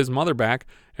to call his mother back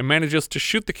and manages to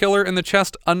shoot the killer in the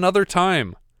chest another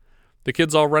time. The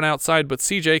kids all run outside, but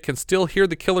CJ can still hear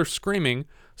the killer screaming,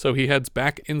 so he heads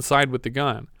back inside with the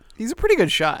gun. He's a pretty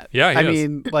good shot. Yeah, he is.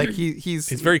 mean, like he's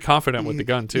very confident with the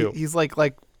gun too. He's like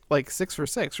 6 for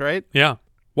 6, right? Yeah.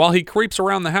 While he creeps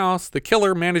around the house, the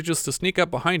killer manages to sneak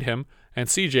up behind him, and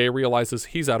CJ realizes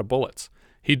he's out of bullets.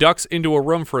 He ducks into a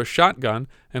room for a shotgun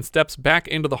and steps back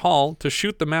into the hall to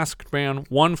shoot the masked man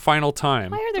one final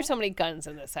time. Why are there so many guns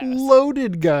in this house?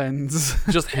 Loaded guns.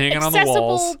 Just hanging on the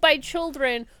walls. Accessible by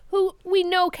children who we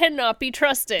know cannot be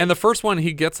trusted. And the first one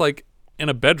he gets like in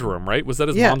a bedroom, right? Was that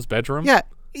his mom's bedroom? Yeah.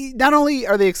 Not only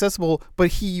are they accessible, but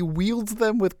he wields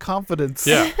them with confidence.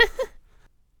 Yeah.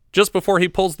 Just before he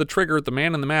pulls the trigger, the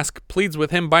man in the mask pleads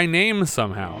with him by name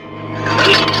somehow.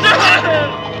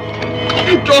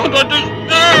 You don't understand!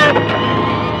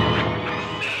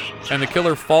 And the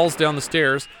killer falls down the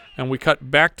stairs, and we cut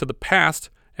back to the past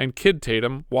and Kid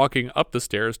Tatum walking up the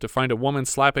stairs to find a woman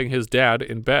slapping his dad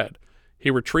in bed. He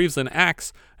retrieves an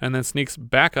axe and then sneaks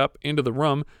back up into the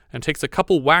room and takes a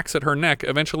couple whacks at her neck,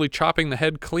 eventually chopping the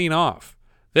head clean off.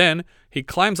 Then he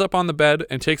climbs up on the bed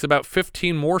and takes about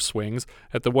 15 more swings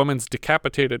at the woman's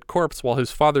decapitated corpse while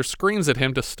his father screams at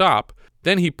him to stop.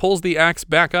 Then he pulls the axe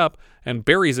back up and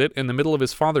buries it in the middle of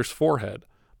his father's forehead.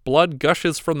 Blood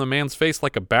gushes from the man's face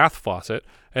like a bath faucet,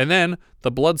 and then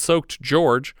the blood-soaked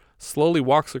George slowly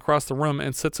walks across the room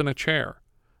and sits in a chair.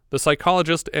 The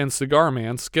psychologist and cigar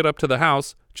man skid up to the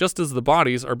house just as the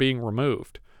bodies are being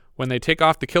removed. When they take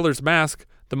off the killer's mask,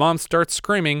 the mom starts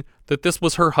screaming that this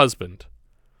was her husband,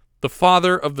 the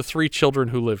father of the 3 children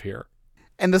who live here.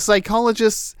 And the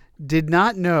psychologists did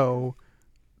not know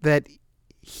that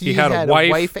he had a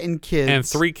wife and kids. And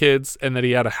 3 kids, and that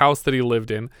he had a house that he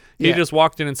lived in. He just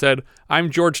walked in and said, "I'm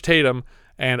George Tatum,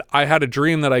 and I had a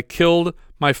dream that I killed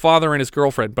my father and his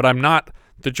girlfriend, but I'm not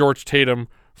the George Tatum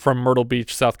from Myrtle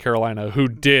Beach, South Carolina, who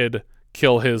did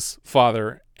kill his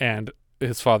father and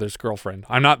his father's girlfriend.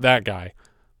 I'm not that guy.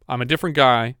 I'm a different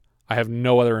guy. I have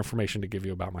no other information to give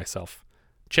you about myself.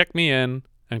 Check me in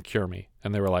and cure me."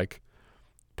 And they were like,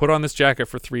 "Put on this jacket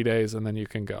for 3 days and then you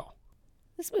can go."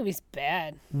 This movie's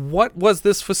bad. What was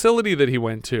this facility that he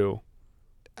went to?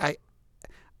 I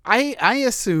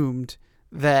assumed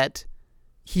that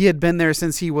he had been there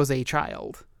since he was a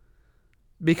child,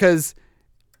 because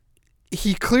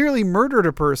he clearly murdered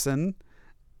a person,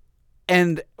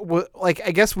 and I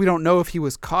guess we don't know if he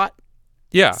was caught.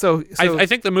 Yeah. So I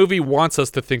think the movie wants us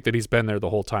to think that he's been there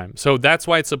the whole time. So that's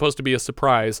why it's supposed to be a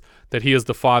surprise that he is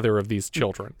the father of these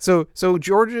children. So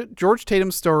George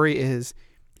Tatum's story is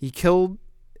he killed,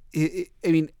 I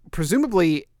mean,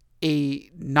 presumably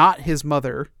not his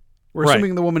mother. We're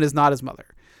assuming the woman is not his mother.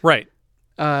 Right.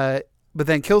 But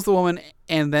then kills the woman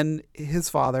and then his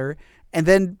father, and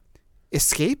then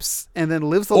escapes and then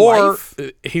lives a life.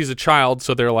 Or he's a child,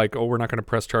 so they're like, "Oh, we're not going to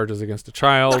press charges against a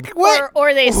child." What?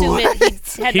 Or they assume that he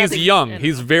had He's nothing- young.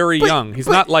 He's very young. He's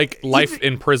not like life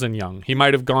in prison young. He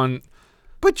might have gone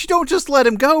But you don't just let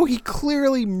him go. He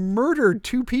clearly murdered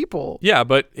 2 people. Yeah,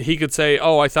 but he could say,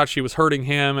 oh, I thought she was hurting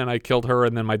him and I killed her,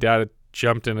 and then my dad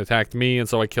jumped and attacked me, and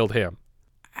so I killed him.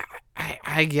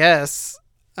 I guess.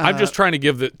 I'm just trying to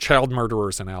give the child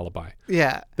murderers an alibi.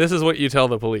 Yeah. This is what you tell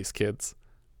the police, kids,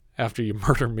 after you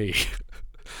murder me.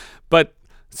 But,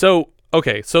 so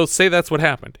say that's what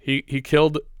happened. He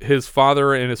killed his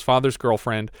father and his father's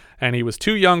girlfriend, and he was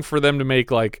too young for them to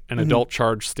make, like, an adult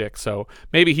charge stick. So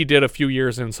maybe he did a few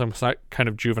years in some kind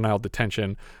of juvenile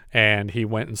detention, and he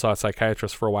went and saw a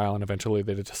psychiatrist for a while, and eventually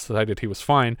they decided he was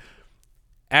fine.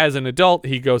 As an adult,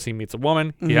 he meets a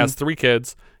woman. He has 3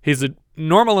 kids. He's a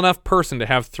normal enough person to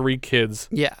have 3 kids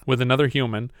with another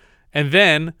human. And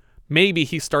then maybe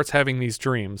he starts having these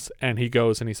dreams, and he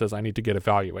goes and he says, I need to get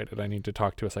evaluated. I need to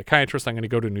talk to a psychiatrist. I'm going to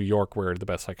go to New York where the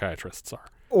best psychiatrists are.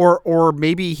 Or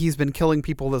maybe he's been killing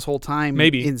people this whole time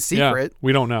in secret. Yeah,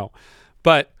 we don't know.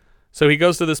 But so he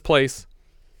goes to this place.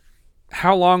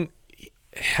 How long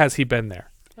has he been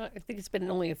there? I think it's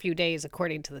been only a few days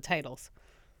according to the titles.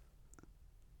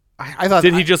 I thought.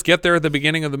 Did he just get there at the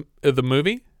beginning of the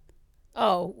movie?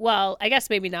 Oh, well, I guess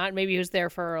maybe not. Maybe he was there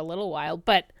for a little while,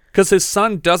 but because his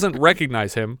son doesn't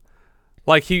recognize him.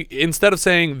 Like, he, instead of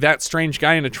saying that strange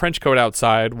guy in a trench coat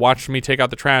outside watched me take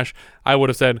out the trash, I would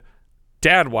have said,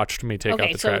 Dad watched me take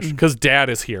out the trash, because Dad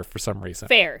is here for some reason.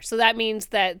 Fair. So that means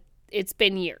that it's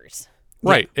been years.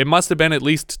 Right. It must have been at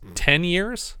least 10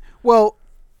 years. Well,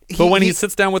 but when he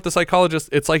sits down with the psychologist,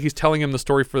 it's like he's telling him the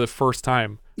story for the first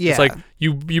time. Yeah. It's like,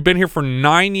 you've been here for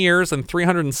 9 years and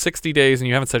 360 days and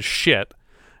you haven't said shit.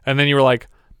 And then you were like,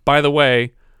 by the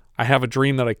way, I have a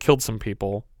dream that I killed some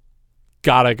people.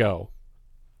 Gotta go.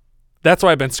 That's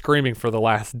why I've been screaming for the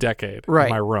last decade in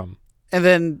my room. And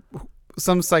then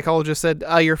some psychologist said,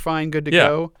 you're fine, good to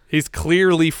go. He's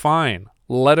clearly fine.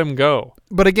 Let him go.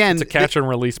 But again, it's a catch and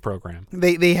release program.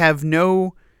 They have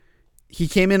no... He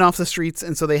came in off the streets,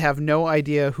 and so they have no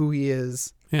idea who he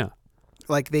is. Yeah.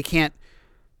 Like, they can't...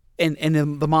 And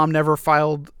the mom never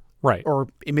filed... Right. Or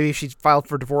maybe she filed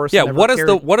for divorce. Yeah, what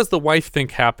does the wife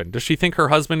think happened? Does she think her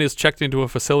husband is checked into a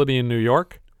facility in New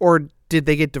York? Or did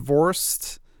they get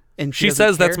divorced? And she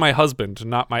says that's my husband,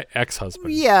 not my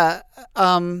ex-husband. Yeah.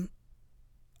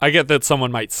 I get that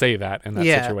someone might say that in that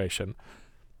situation.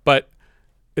 But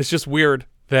it's just weird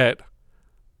that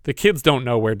the kids don't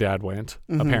know where Dad went,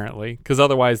 apparently, because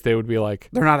otherwise they would be like...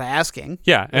 They're not asking.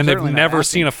 Yeah, and they've never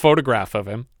seen a photograph of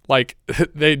him. Like,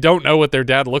 they don't know what their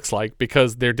dad looks like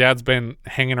because their dad's been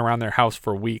hanging around their house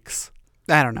for weeks.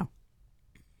 I don't know.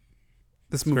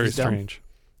 This movie's very dumb. strange.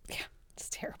 Yeah, it's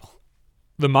terrible.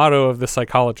 The motto of the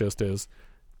psychologist is,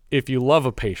 if you love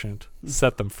a patient,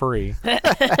 set them free. And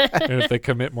if they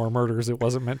commit more murders, it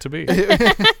wasn't meant to be.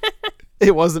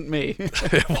 It wasn't me.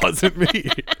 It wasn't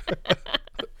me.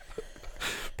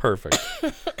 Perfect.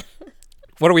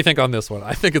 What do we think on this one?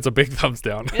 I think it's a big thumbs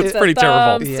down. It's pretty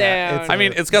terrible. Yeah, I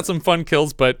mean, it's got some fun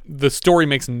kills, but the story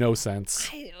makes no sense.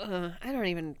 I don't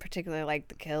even particularly like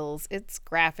the kills. It's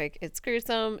graphic, it's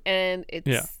gruesome, and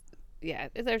it's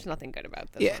there's nothing good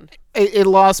about this one. It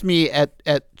lost me at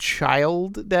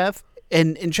child death,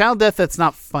 and in child death, that's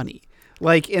not funny.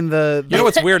 Like in the you know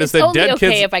what's weird is that only Dead okay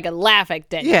Kids. If I could laugh at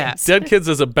Dead Kids. Dead Kids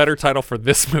is a better title for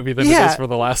this movie than it is for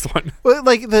the last one. Well,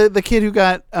 like the kid who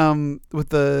got with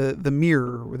the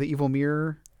mirror, with the evil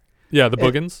mirror. Yeah, the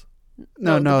Boogans.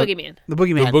 No, the Boogeyman. The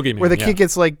Boogeyman. The Boogeyman, where the kid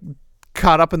gets like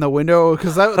caught up in the window,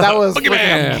 because that was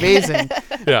freaking amazing.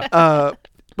 Yeah.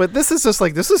 But this is just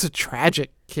like, this is a tragic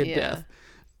kid death.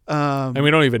 And we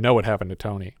don't even know what happened to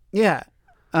Tony. Yeah.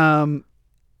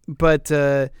 But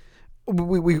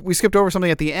we skipped over something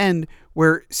at the end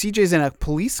where CJ's in a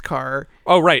police car.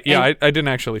 Oh, right. Yeah, I didn't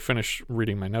actually finish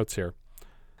reading my notes here.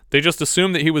 They just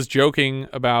assumed that he was joking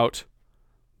about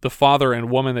the father and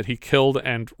woman that he killed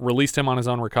and released him on his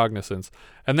own recognizance.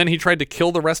 And then he tried to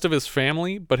kill the rest of his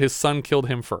family, but his son killed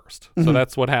him first. So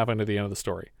that's what happened at the end of the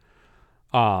story.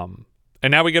 And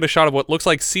now we get a shot of what looks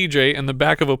like CJ in the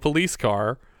back of a police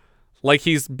car, like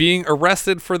he's being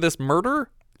arrested for this murder.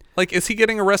 Like, is he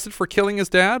getting arrested for killing his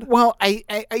dad? Well,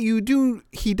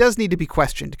 he does need to be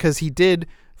questioned, because he did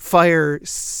fire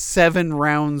 7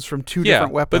 rounds from 2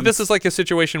 different weapons. But this is like a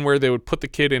situation where they would put the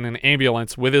kid in an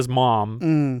ambulance with his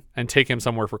mom and take him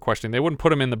somewhere for questioning. They wouldn't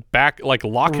put him in the back, like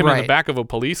lock him in the back of a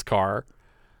police car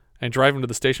and drive him to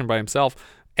the station by himself.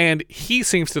 And he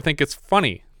seems to think it's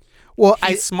funny. Well,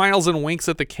 he smiles and winks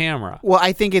at the camera. Well,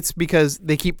 I think it's because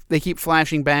they keep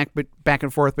flashing back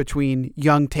and forth between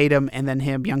young Tatum and then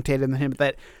him, young Tatum and him,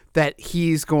 that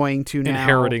he's going to now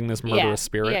inheriting this murderous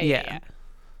spirit. Yeah.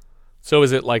 So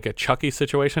is it like a Chucky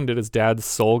situation? Did his dad's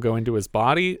soul go into his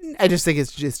body? I just think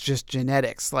it's just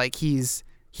genetics. Like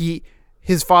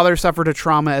his father suffered a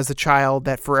trauma as a child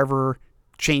that forever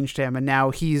changed him, and now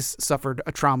he's suffered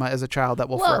a trauma as a child that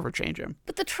will forever change him.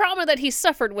 But the trauma that he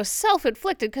suffered was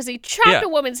self-inflicted because he chopped a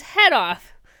woman's head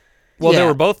off. Well, they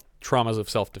were both traumas of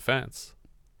self-defense.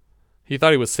 He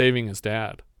thought he was saving his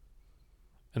dad.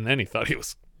 And then he thought he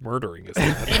was murdering his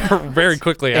dad very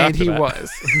quickly after and he that.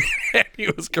 was. And he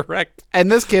was correct. And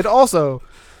this kid also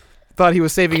thought he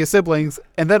was saving his siblings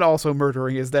and then also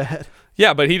murdering his dad.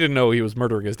 Yeah, but he didn't know he was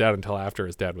murdering his dad until after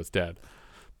his dad was dead.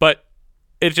 But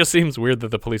it just seems weird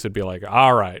that the police would be like,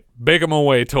 all right, big him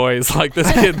away, toys. Like,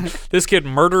 this kid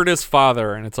murdered his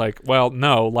father. And it's like, well,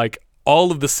 no, like,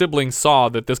 all of the siblings saw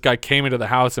that this guy came into the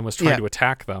house and was trying to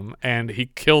attack them, and he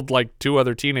killed like 2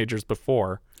 other teenagers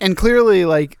before. And clearly,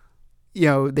 like, you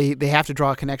know, they have to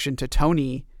draw a connection to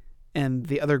Tony and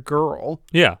the other girl.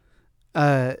 Yeah.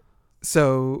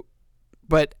 So,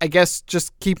 but I guess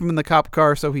just keep him in the cop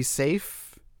car so he's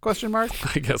safe? Question mark.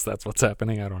 I guess that's what's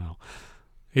happening. I don't know.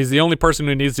 He's the only person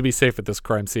who needs to be safe at this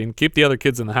crime scene. Keep the other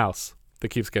kids in the house that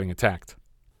keeps getting attacked.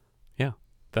 Yeah.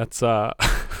 That's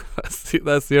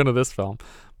that's the end of this film.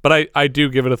 But I do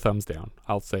give it a thumbs down.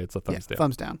 I'll say it's a thumbs down.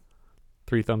 Thumbs down.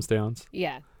 3 thumbs downs.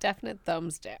 Yeah, definite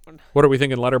thumbs down. What are we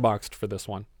thinking Letterboxd for this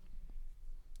one?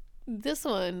 This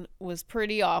one was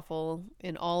pretty awful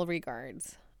in all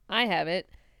regards. I have it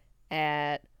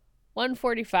at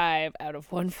 145 out of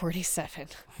 147.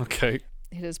 Okay.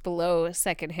 It is below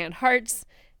Secondhand Hearts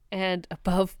and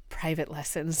above Private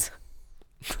Lessons.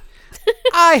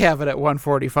 I have it at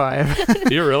 145.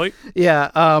 Do you really?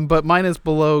 Yeah, but mine is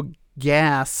below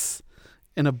Gas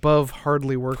and above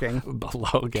Hardly Working.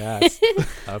 Below Gas.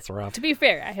 That's rough. To be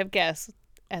fair, I have Gas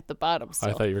at the bottom still.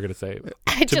 I thought you were going to say,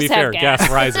 I to be just fair, have Gas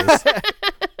rises.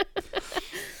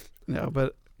 No,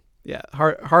 but yeah,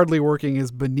 Hardly Working is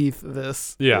beneath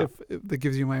this. Yeah. If that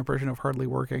gives you my impression of Hardly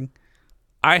Working.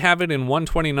 I have it in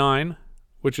 129,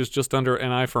 which is just under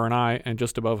An Eye for an Eye and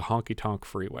just above Honky Tonk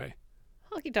Freeway.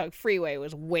 Honky Tonk Freeway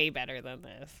was way better than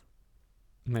this.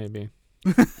 Maybe.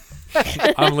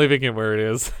 I'm leaving it where it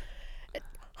is.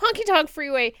 Honky Tonk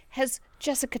Freeway has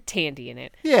Jessica Tandy in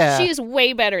it. Yeah. She is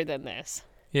way better than this.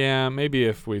 Yeah, maybe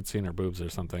if we'd seen her boobs or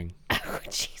something. Oh,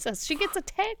 Jesus. She gets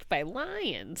attacked by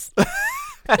lions.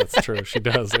 That's true. She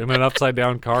does. In an upside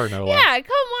down car, no less. Yeah,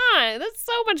 come on. That's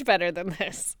so much better than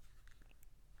this.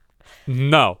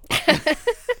 No.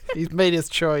 He's made his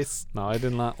choice. No, I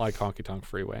did not like Honky Tonk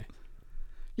Freeway.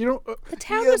 You don't. The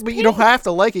town was but you don't have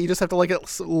to like it. You just have to like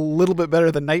it a little bit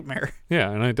better than Nightmare.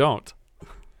 Yeah, and I don't.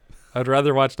 I'd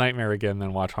rather watch Nightmare again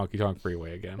than watch Honky Tonk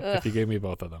Freeway again. If you gave me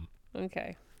both of them.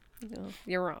 Okay. No,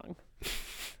 you're wrong.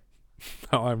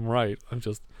 No, I'm right. I'm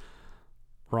just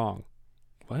wrong.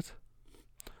 What?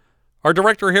 Our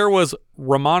director here was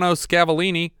Romano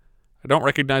Scavallini. I don't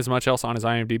recognize much else on his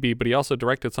IMDb, but he also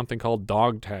directed something called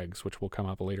Dog Tags, which will come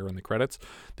up later in the credits.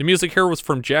 The music here was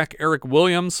from Jack Eric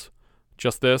Williams.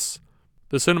 Just this.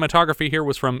 The cinematography here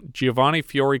was from Giovanni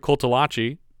Fiore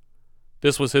Coltolacci.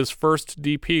 This was his first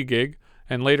DP gig,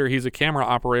 and later he's a camera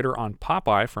operator on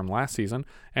Popeye from last season,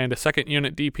 and a second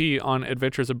unit DP on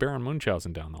Adventures of Baron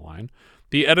Munchausen down the line.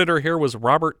 The editor here was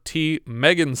Robert T.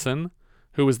 Megginson,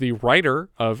 who was the writer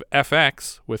of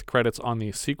FX, with credits on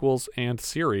the sequels and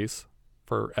series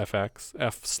for FX,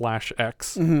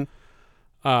 F/X. Mm-hmm.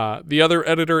 The other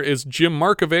editor is Jim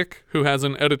Markovic, who has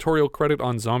an editorial credit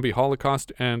on Zombie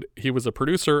Holocaust, and he was a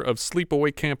producer of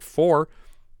Sleepaway Camp 4.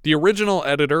 The original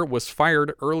editor was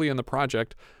fired early in the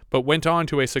project, but went on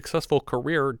to a successful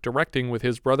career directing with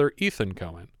his brother Ethan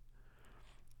Coen,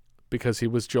 because he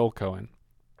was Joel Coen.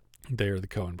 They are the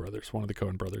Coen brothers. One of the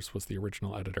Coen brothers was the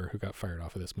original editor who got fired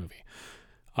off of this movie.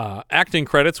 Acting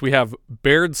credits, we have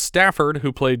Baird Stafford,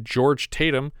 who played George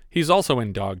Tatum. He's also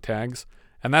in Dog Tags.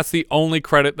 And that's the only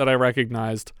credit that I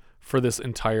recognized for this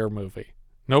entire movie.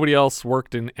 Nobody else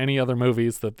worked in any other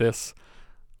movies that this,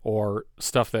 or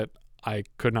stuff that I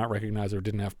could not recognize or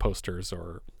didn't have posters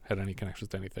or had any connections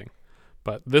to anything.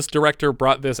 But this director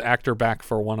brought this actor back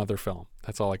for one other film.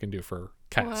 That's all I can do for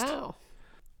cast. Wow.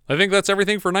 I think that's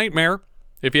everything for Nightmare.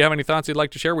 If you have any thoughts you'd like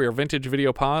to share, we are Vintage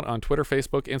Video Pod on Twitter,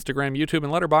 Facebook, Instagram, YouTube,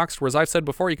 and Letterboxd, where, as I've said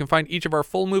before, you can find each of our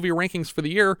full movie rankings for the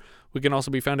year. We can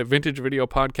also be found at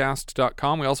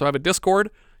vintagevideopodcast.com. We also have a Discord.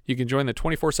 You can join the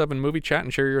 24/7 movie chat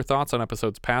and share your thoughts on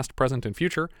episodes past, present, and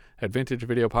future at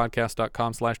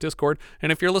vintagevideopodcast.com/Discord.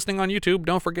 And if you're listening on YouTube,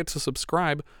 don't forget to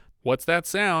subscribe. What's that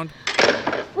sound?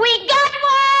 We got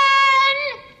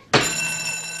one!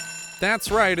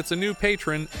 That's right, it's a new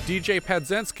patron, DJ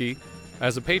Padzensky.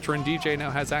 As a patron, DJ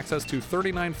now has access to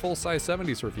 39 full-size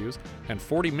 70s reviews and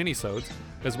 40 minisodes,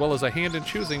 as well as a hand in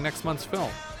choosing next month's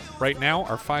film. Right now,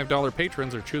 our $5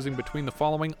 patrons are choosing between the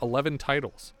following 11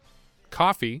 titles: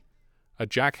 Coffee, a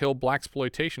Jack Hill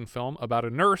blaxploitation film about a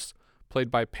nurse,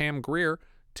 played by Pam Grier,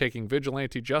 taking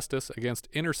vigilante justice against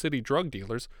inner-city drug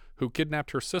dealers who kidnapped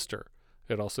her sister.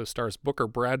 It also stars Booker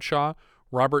Bradshaw,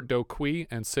 Robert Doquy,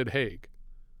 and Sid Haig.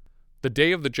 The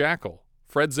Day of the Jackal,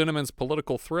 Fred Zinnemann's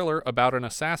political thriller about an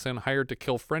assassin hired to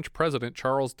kill French President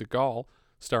Charles de Gaulle,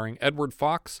 starring Edward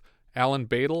Fox, Alan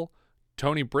Badel,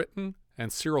 Tony Britton,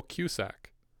 and Cyril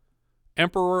Cusack.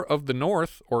 Emperor of the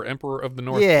North, or Emperor of the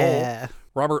North Pole,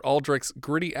 Robert Aldrich's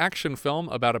gritty action film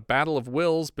about a battle of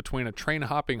wills between a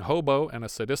train-hopping hobo and a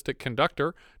sadistic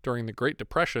conductor during the Great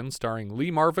Depression, starring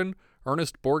Lee Marvin,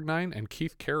 Ernest Borgnine, and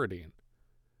Keith Carradine.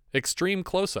 Extreme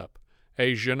Close-Up,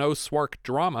 a Jeannot Swark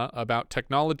drama about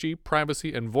technology,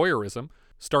 privacy, and voyeurism,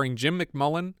 starring Jim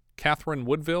McMullen, Catherine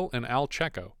Woodville, and Al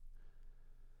Checo.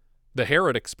 The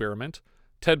Herod Experiment,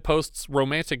 Ted Post's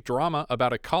romantic drama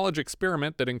about a college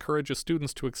experiment that encourages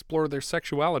students to explore their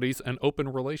sexualities and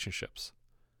open relationships.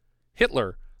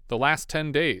 Hitler, The Last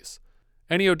 10 Days,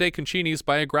 Ennio De Concini's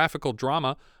biographical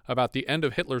drama about the end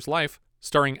of Hitler's life,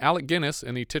 starring Alec Guinness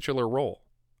in the titular role.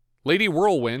 Lady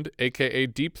Whirlwind, aka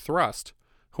Deep Thrust,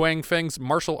 Huang Feng's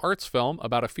martial arts film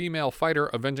about a female fighter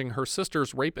avenging her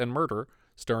sister's rape and murder,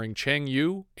 starring Chang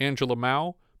Yu, Angela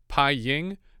Mao, Pai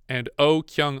Ying, and Oh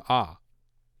Kyung-ah.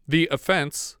 The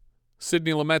Offense,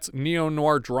 Sidney Lumet's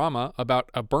neo-noir drama about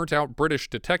a burnt-out British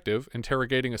detective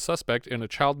interrogating a suspect in a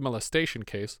child molestation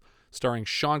case, starring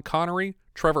Sean Connery,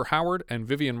 Trevor Howard, and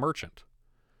Vivian Merchant.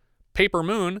 Paper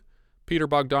Moon, Peter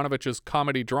Bogdanovich's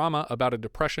comedy drama about a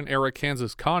Depression-era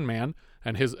Kansas con man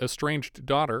and his estranged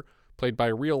daughter, played by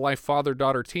real-life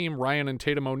father-daughter team Ryan and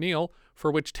Tatum O'Neal,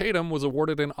 for which Tatum was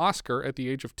awarded an Oscar at the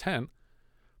age of 10.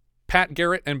 Pat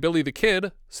Garrett and Billy the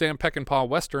Kid, Sam Peckinpah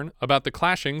Western about the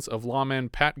clashings of lawman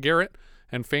Pat Garrett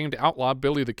and famed outlaw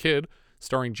Billy the Kid,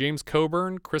 starring James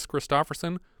Coburn, Chris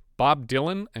Christopherson, Bob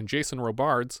Dylan, and Jason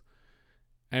Robards.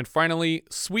 And finally,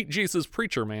 Sweet Jesus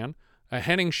Preacher Man, a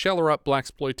Henning Schellerup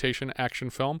blaxploitation action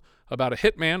film about a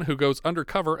hitman who goes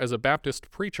undercover as a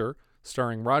Baptist preacher,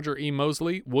 starring Roger E.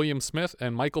 Mosley, William Smith,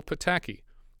 and Michael Pataki,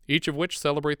 each of which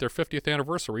celebrate their 50th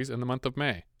anniversaries in the month of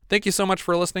May. Thank you so much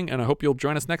for listening, and I hope you'll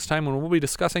join us next time when we'll be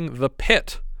discussing The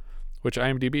Pit, which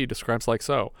IMDb describes like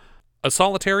so. A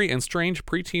solitary and strange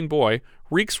preteen boy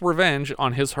wreaks revenge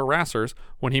on his harassers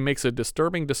when he makes a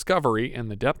disturbing discovery in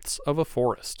the depths of a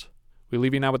forest. We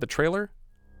leave you now with the trailer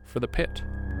for The Pit.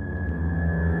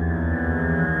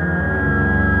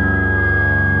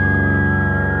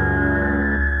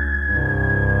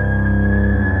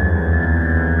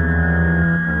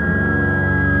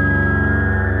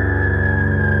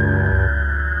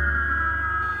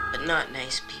 Not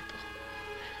nice people.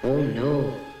 Oh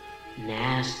no,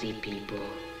 nasty people.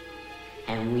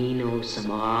 And we know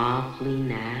some awfully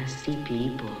nasty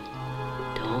people,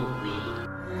 don't we?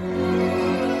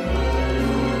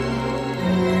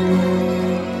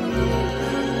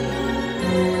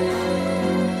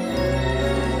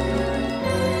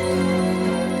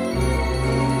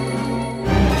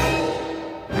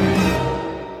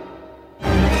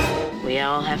 We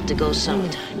all have to go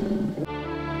sometime.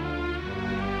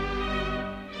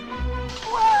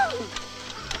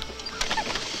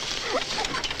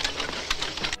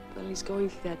 He's going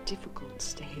through that difficult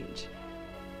stage.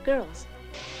 Girls.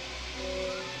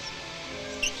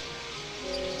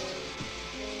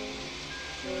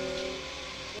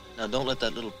 Now don't let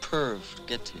that little perv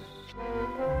get to you.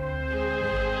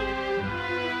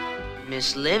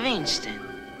 Miss Livingston.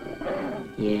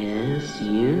 Yes,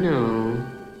 you know.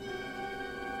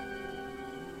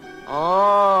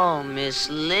 Oh, Miss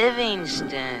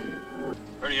Livingston.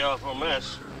 Pretty awful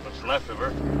mess. What's left of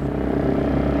her?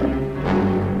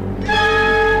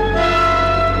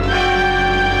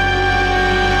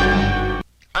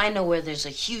 I know where there's a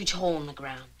huge hole in the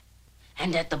ground.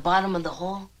 And at the bottom of the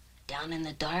hole, down in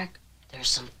the dark, there's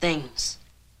some things.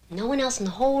 No one else in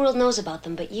the whole world knows about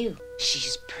them but you.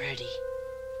 She's pretty.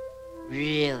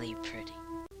 Really pretty.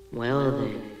 Well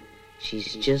then,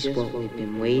 she's just what we've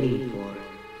been waiting for,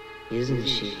 isn't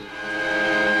she?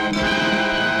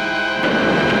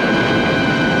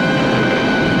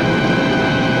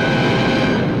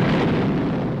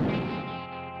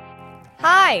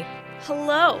 Hi!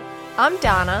 Hello! I'm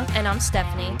Donna. And I'm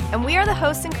Stephanie. And we are the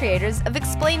hosts and creators of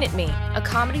Explain It Me, a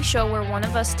comedy show where one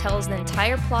of us tells the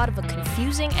entire plot of a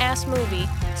confusing-ass movie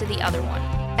to the other one.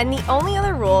 And the only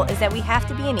other rule is that we have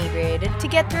to be inebriated to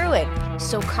get through it.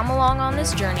 So come along on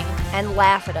this journey and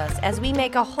laugh at us as we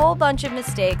make a whole bunch of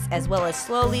mistakes as well as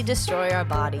slowly destroy our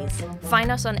bodies.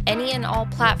 Find us on any and all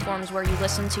platforms where you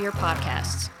listen to your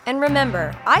podcasts. And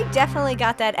remember, I definitely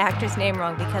got that actor's name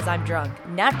wrong because I'm drunk,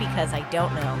 not because I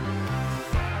don't know.